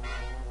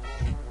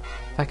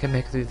 If I can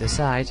make it through the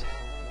side.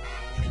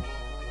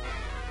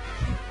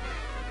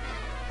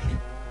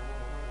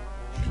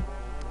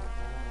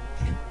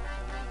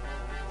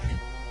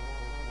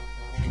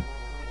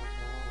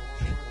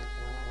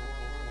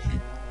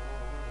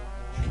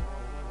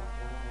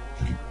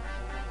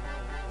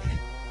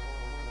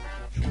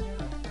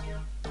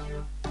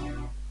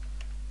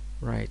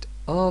 Right,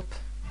 up.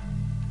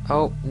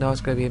 Oh, no, it's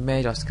going to be a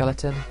mage or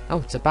skeleton. Oh,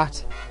 it's a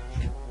bat.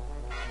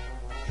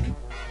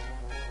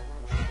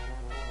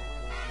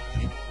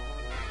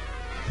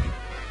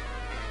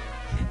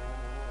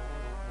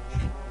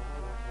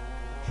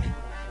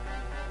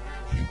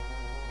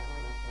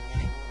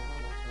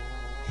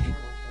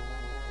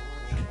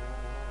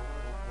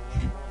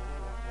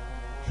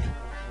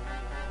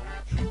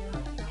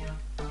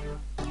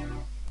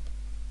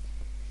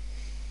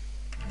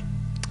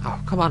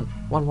 Oh, come on.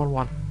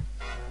 111.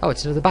 Oh,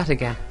 it's another bat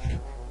again.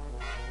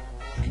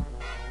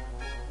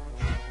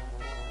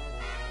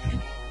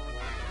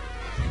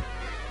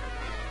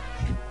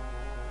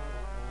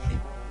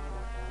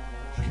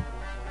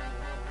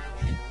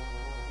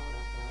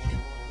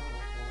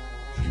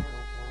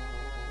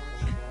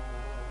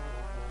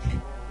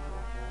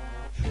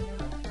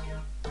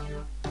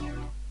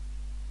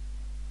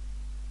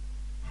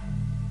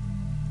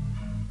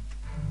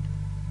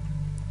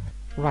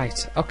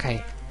 Right,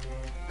 okay.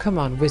 Come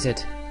on,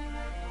 wizard.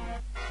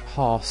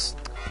 Horse.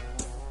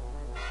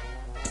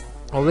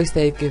 Or at least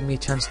they give me a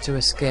chance to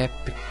escape,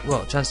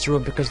 well, a chance to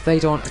run, because they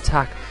don't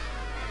attack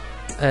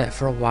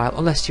for a while,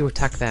 unless you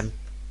attack them.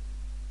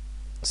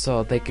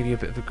 So they give you a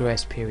bit of a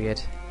grace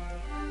period.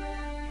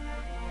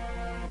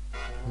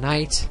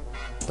 Knight,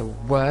 the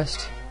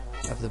worst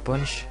of the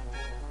bunch.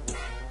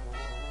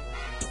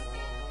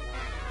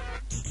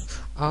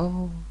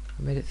 Oh,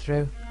 I made it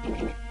through.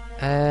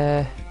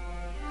 Oh,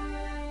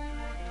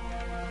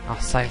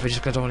 Cypher,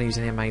 just because I don't want to use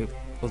any of my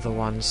other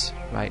ones.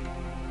 Right.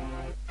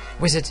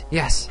 Wizard,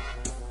 yes!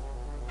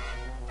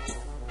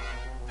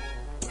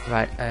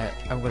 Right,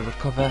 I'm going to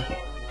recover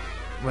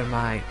when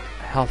my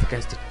health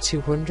gets to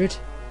 200.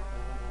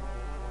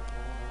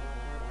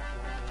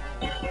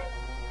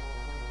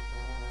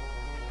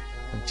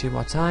 And 2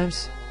 more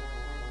times.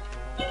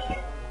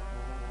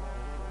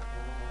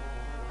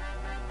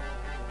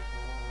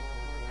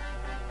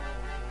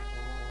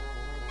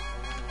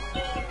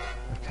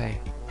 Okay.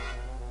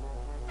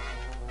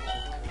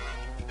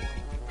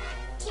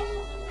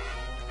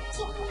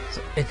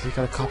 So, if you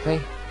got a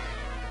copy.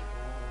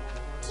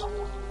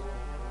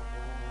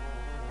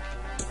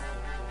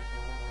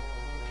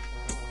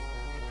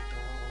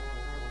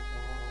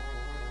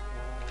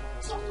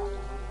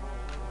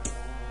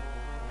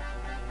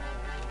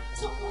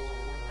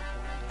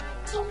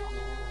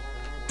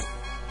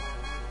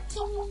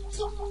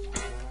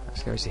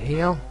 Let's go to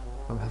heal.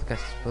 My health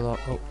gets below.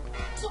 Oh.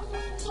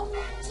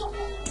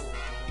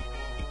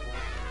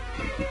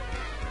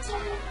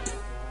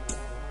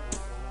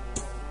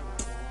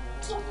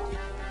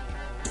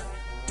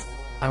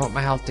 I want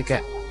my health to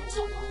get.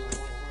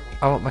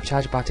 I want my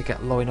charge bar to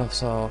get low enough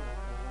so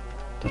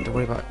don't have to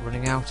worry about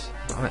running out.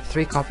 But I'm at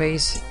 3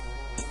 copies.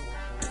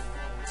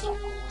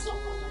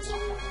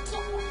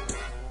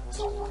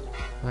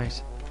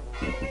 Right.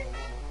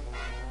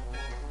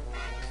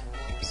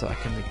 So I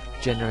can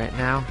regenerate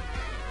now.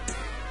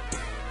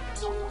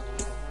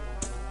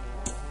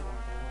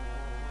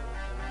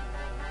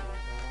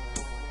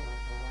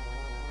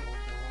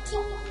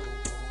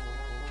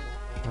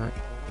 Right.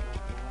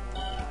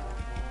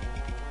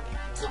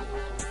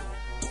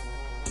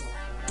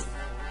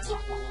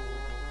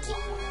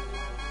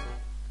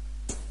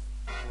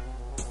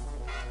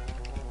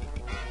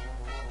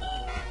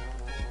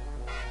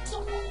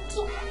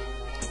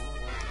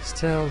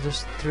 Still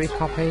just 3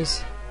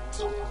 copies.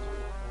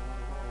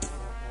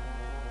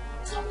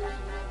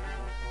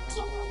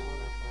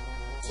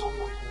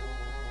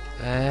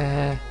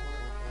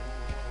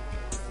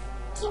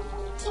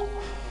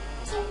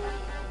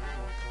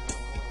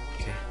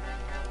 Okay.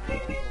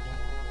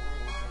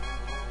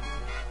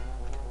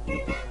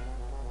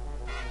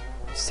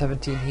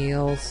 17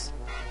 heals.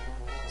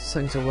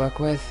 Something to work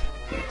with.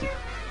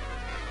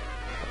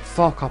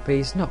 4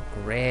 copies, not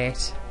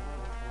great.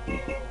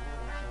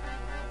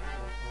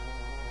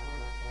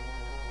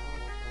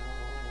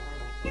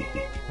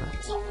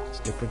 Let's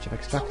do a bunch of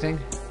extracting.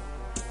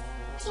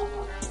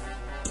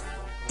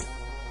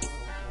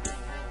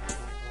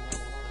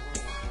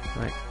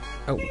 Right.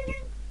 Oh.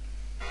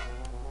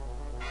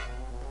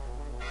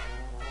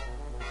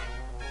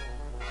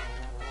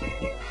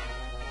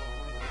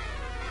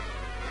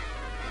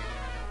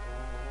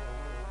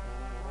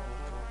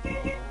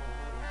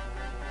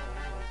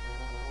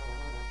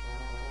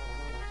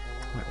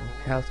 Right,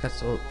 health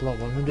gets below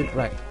 100.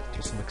 Right,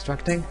 do some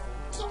extracting.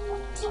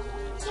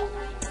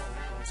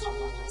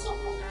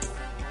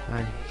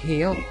 And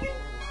heal.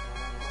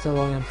 Still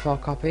only on 4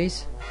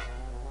 copies.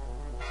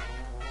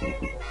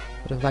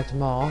 Would have liked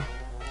more.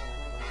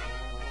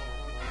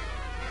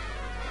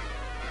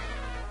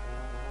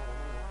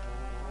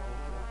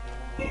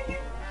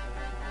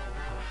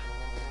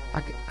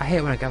 I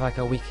hate when I get like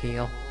a weak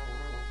heal.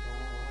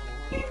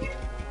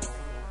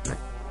 Right.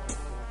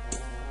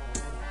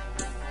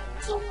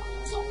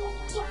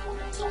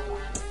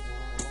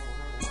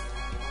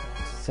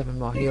 Seven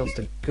more heals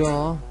to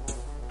go.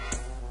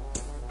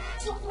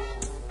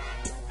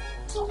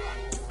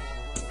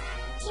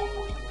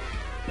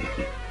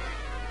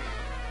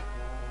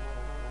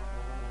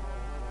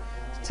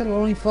 Still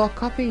only 4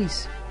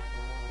 copies.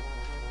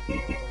 Can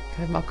I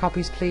have more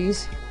copies,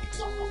 please?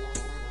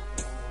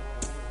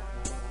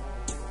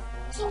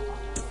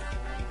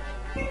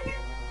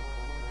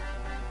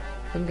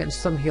 I'm getting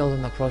some heals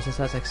in the process.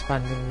 That's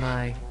expanding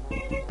my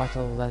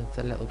battle length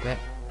a little bit.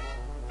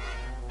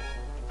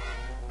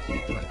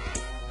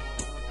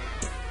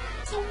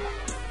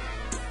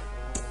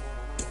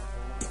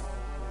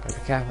 Gotta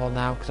be careful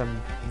now because I'm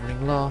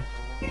running low.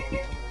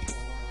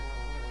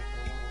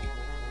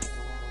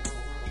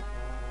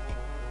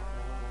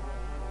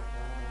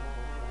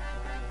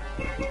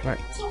 Right.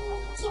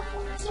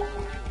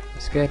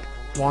 Escape.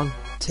 1,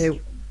 2.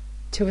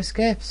 2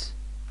 escapes.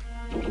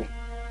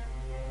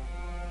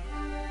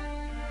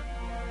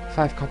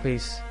 5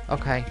 copies.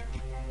 Okay.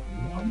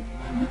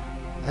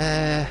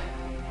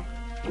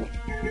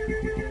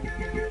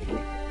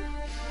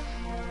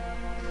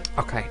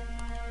 Okay.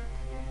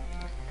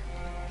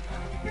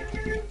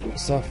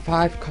 So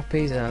 5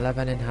 copies and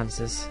 11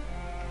 enhancers.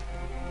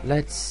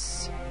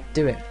 Let's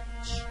do it.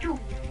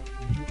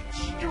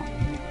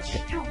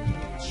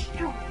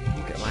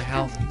 Get my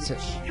health to...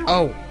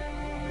 Oh!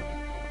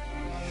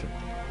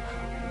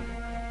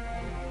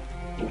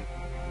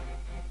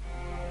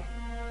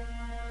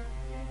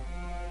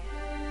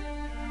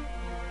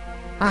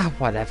 Ah,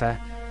 whatever.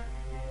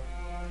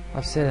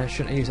 I've said I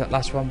shouldn't have used that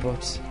last one,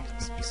 but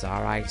it's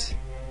alright.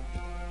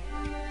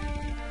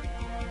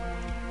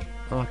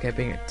 I'm okay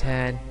being at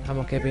 10. I'm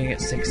okay being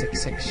at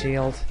 666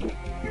 shield.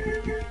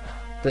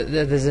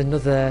 There's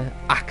another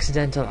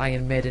accidental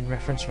Iron Maiden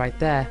reference right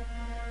there.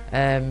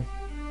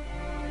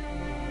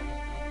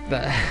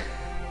 But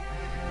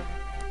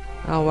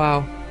oh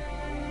wow,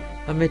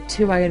 I made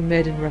 2 Iron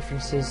Maiden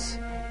references,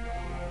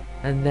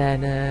 and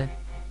then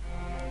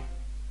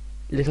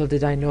little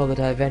did I know that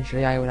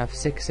eventually I would have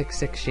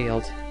 666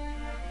 shield.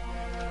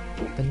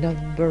 The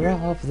number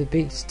of the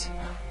beast.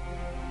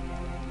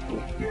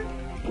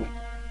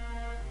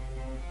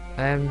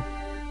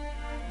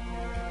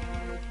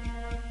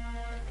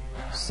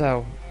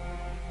 So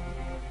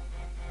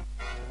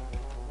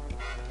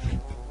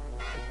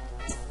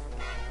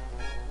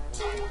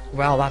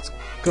well, that's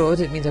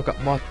good. It means I've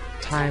got more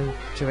time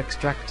to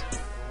extract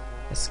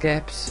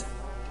escapes.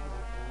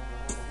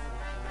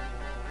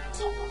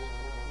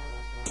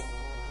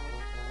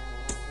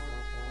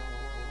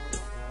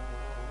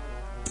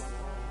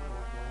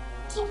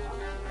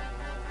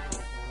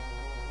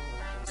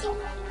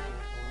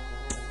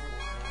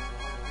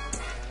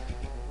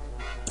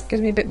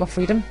 Gives me a bit more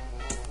freedom.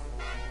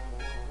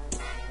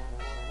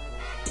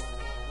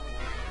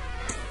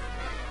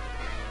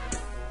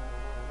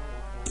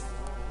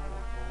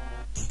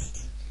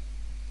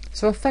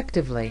 So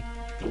effectively,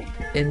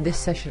 in this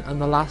session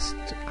and the last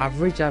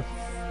average, I've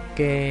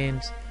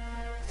gained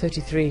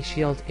 33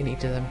 shield in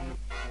each of them.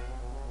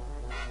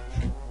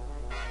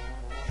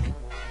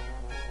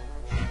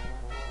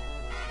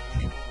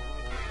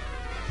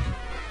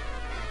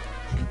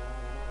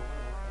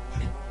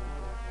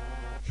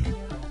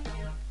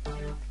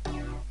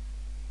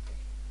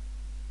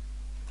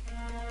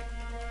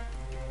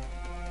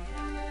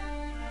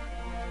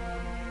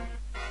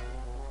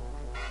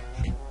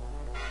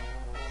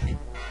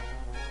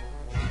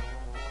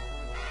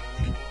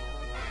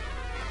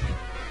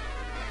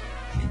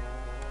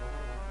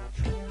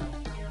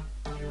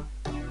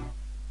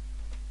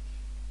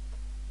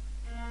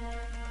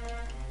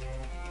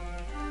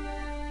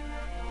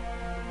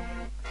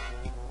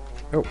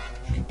 Oh.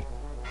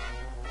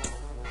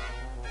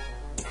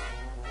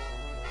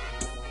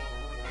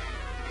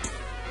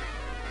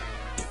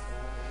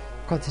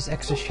 God, this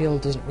extra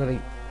shield doesn't really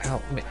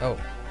help me. Oh.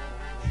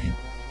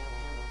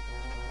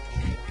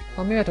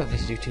 Well, maybe I don't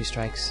need to do 2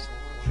 strikes.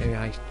 Maybe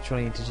I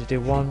only need to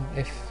do 1,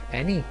 if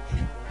any,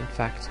 in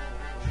fact.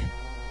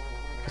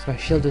 Because my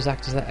shield does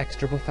act as that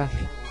extra buffer.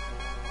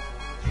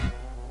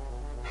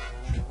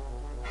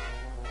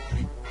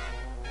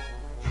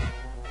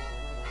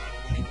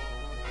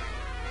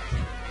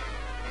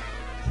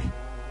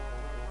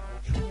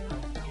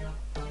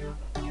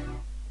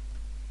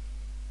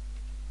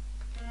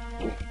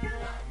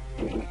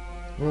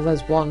 Well,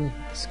 there's 1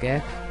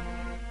 escape.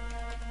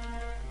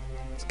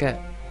 Let's get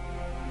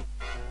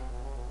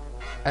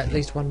at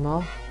least 1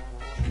 more.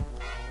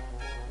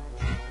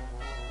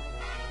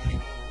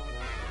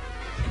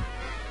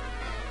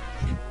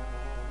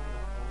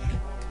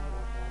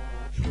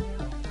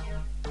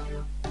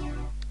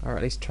 Or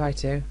at least try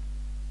to.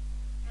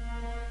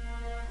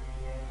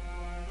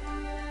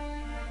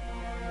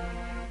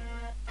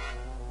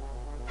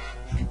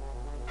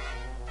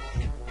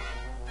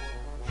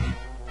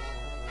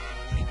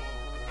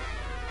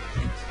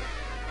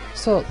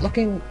 So,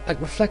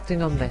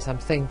 reflecting on this, I'm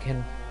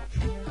thinking,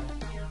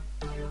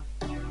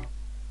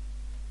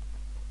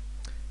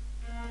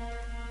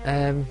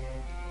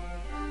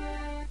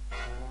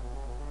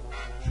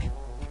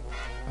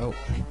 oh,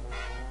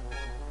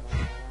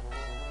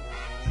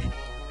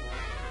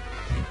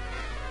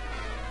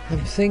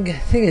 thing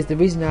is, the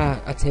reason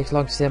I take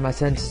long to say my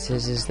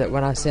sentences is that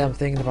when I say I'm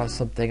thinking about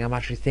something, I'm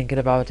actually thinking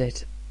about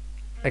it,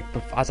 like,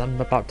 as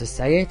I'm about to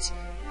say it,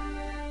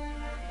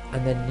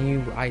 and then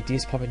new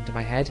ideas pop into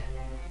my head.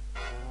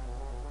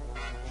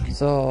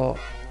 So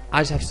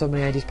I just have so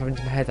many ideas pop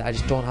into my head that I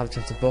just don't have a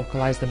chance to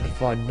vocalise them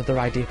before another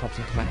idea pops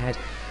into my head.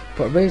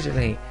 But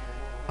originally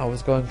I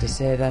was going to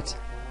say that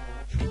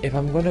if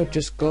I'm going to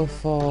just go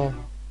for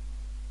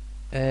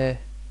well,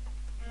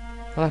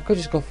 I could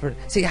just go for it.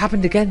 See, it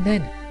happened again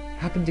then. It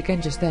happened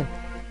again just then.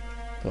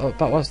 But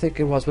what I was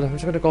thinking was, well, if I'm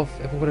just going to go,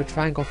 if I'm going to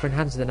try and go for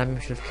enhancer, then I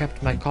should have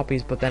kept my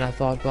copies. But then I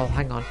thought, well,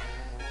 hang on,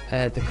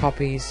 the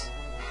copies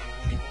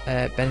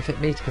benefit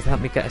me because they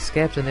help me get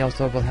escapes, and they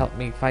also will help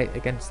me fight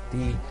against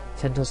the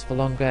sentinels for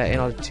longer in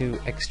order to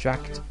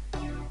extract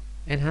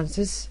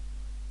enhancers.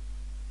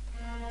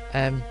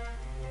 So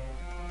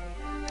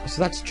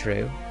that's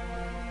true.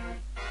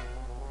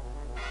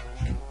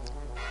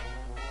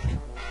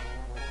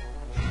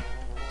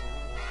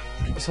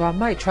 So I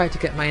might try to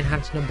get my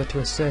enhanced number to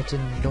a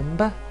certain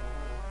number,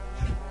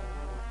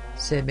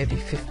 say maybe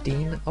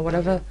 15 or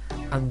whatever,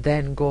 and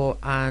then go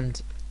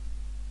and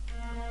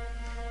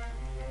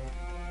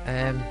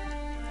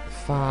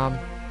farm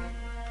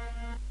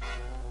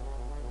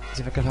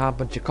See if I can find a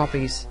bunch of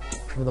copies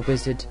from the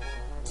wizard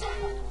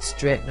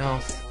straight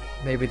north.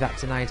 Maybe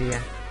that's an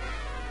idea.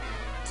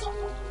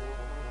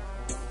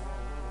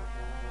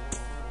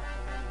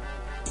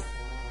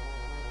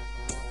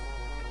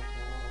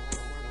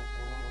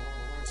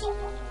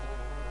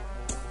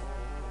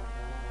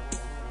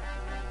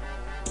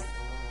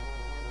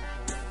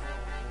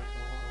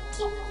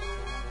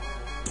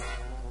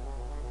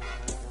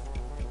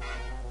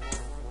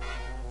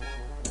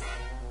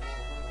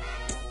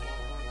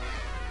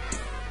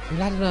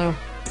 Well, I don't know.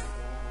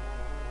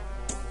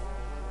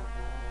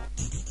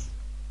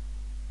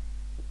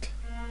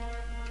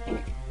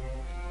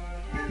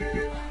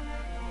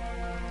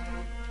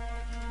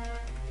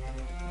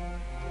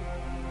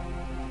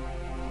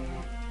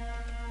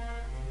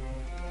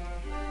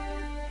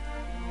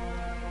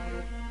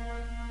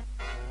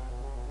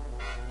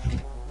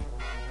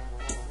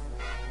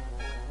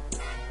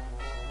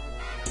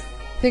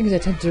 Thing is, I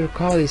tend to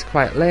record these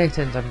quite late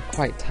and I'm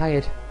quite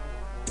tired.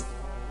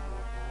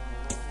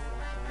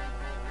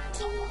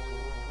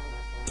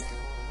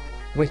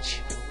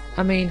 Which,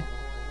 I mean,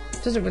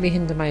 doesn't really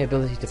hinder my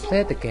ability to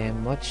play the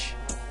game much,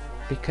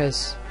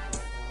 because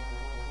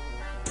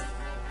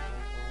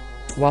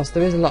whilst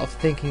there is a lot of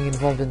thinking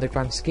involved in the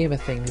grand scheme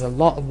of things, a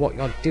lot of what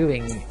you're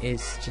doing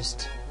is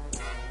just,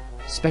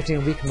 especially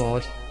in weak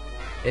mode,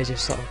 is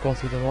just sort of going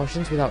through the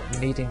motions without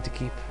needing to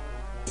keep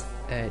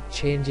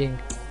changing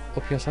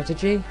up your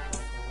strategy.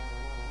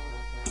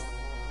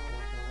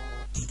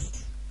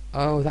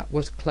 Oh, that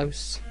was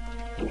close.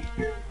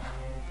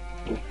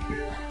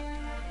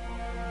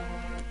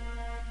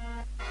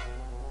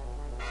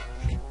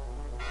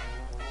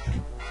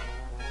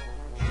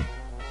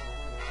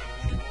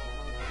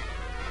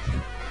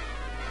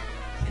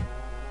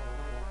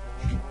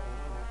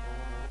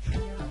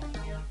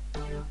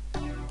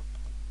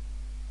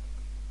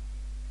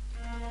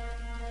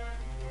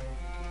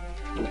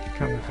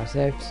 Can't remember if I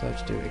saved, so I'll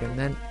just do it again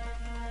then.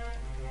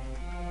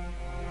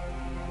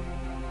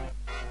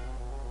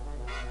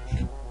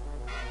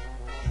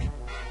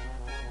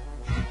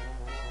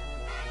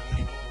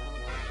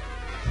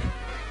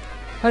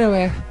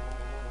 Anyway,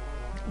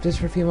 just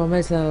for a few more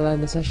minutes and then I'll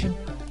end the session.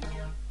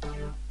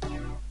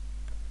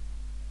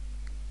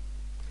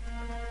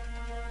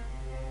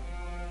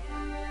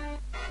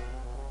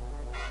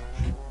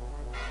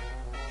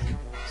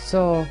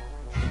 So,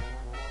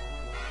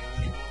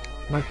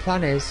 my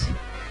plan is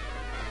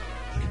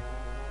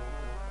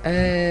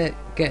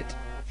get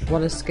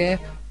one escape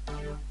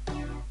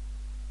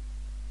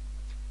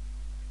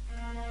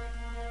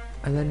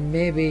and then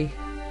maybe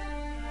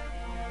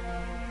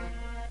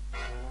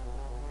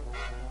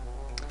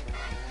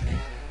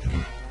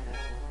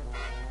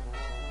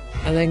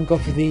go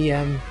for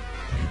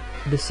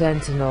the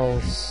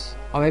sentinels,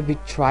 or maybe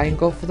try and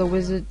go for the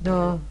wizard.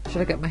 No,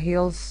 should I get my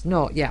heals?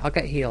 No, yeah, I'll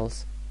get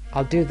heals.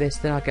 I'll do this,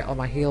 then I'll get all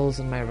my heals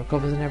and my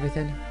recovers and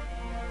everything,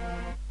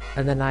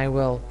 and then I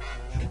will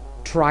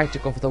try to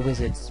go for the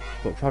wizards,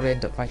 but probably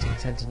end up fighting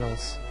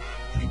sentinels.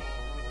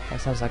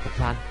 That sounds like a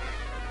plan.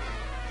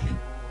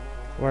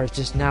 Whereas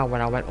just now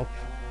when I went up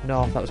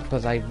north, that was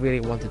because I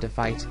really wanted to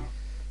fight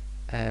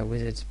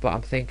wizards, but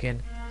I'm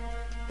thinking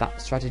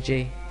that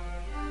strategy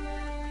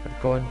of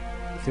going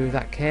through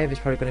that cave is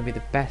probably going to be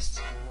the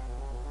best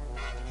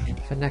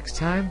for next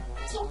time.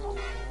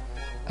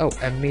 Oh,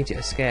 immediate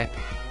escape.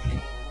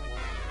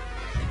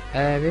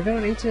 Maybe I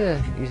don't need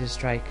to use a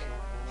strike.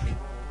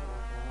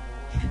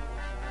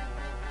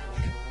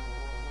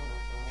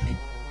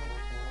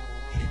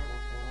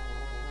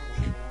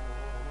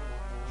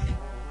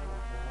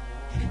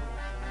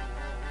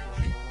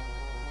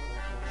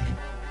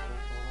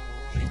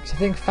 So I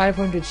think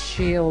 500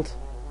 shield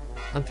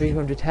and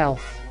 300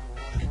 health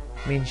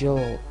means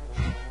you'll...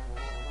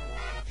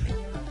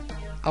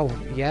 Oh,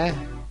 yeah.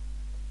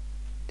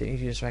 Didn't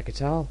use a strike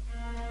at all.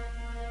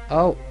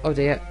 Oh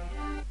dear.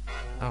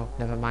 Oh,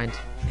 never mind.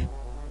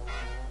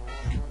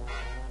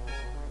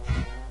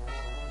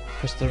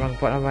 Pressed the wrong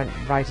button, I went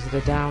right into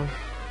the down.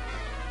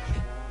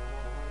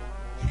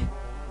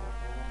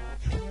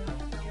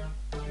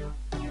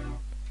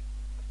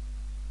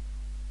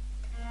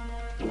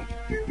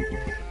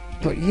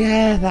 But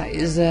yeah, that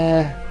is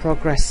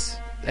progress.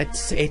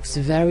 It's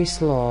very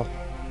slow.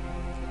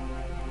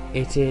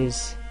 It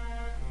is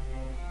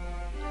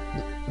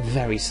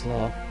very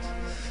slow.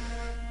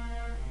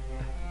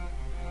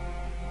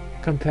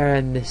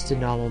 Comparing this to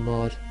normal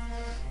mode.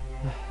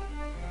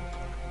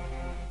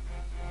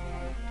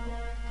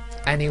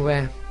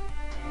 Anyway,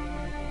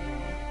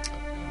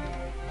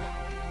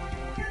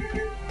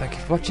 thank you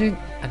for watching,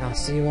 and I'll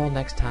see you all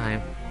next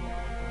time.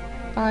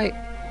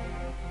 Bye.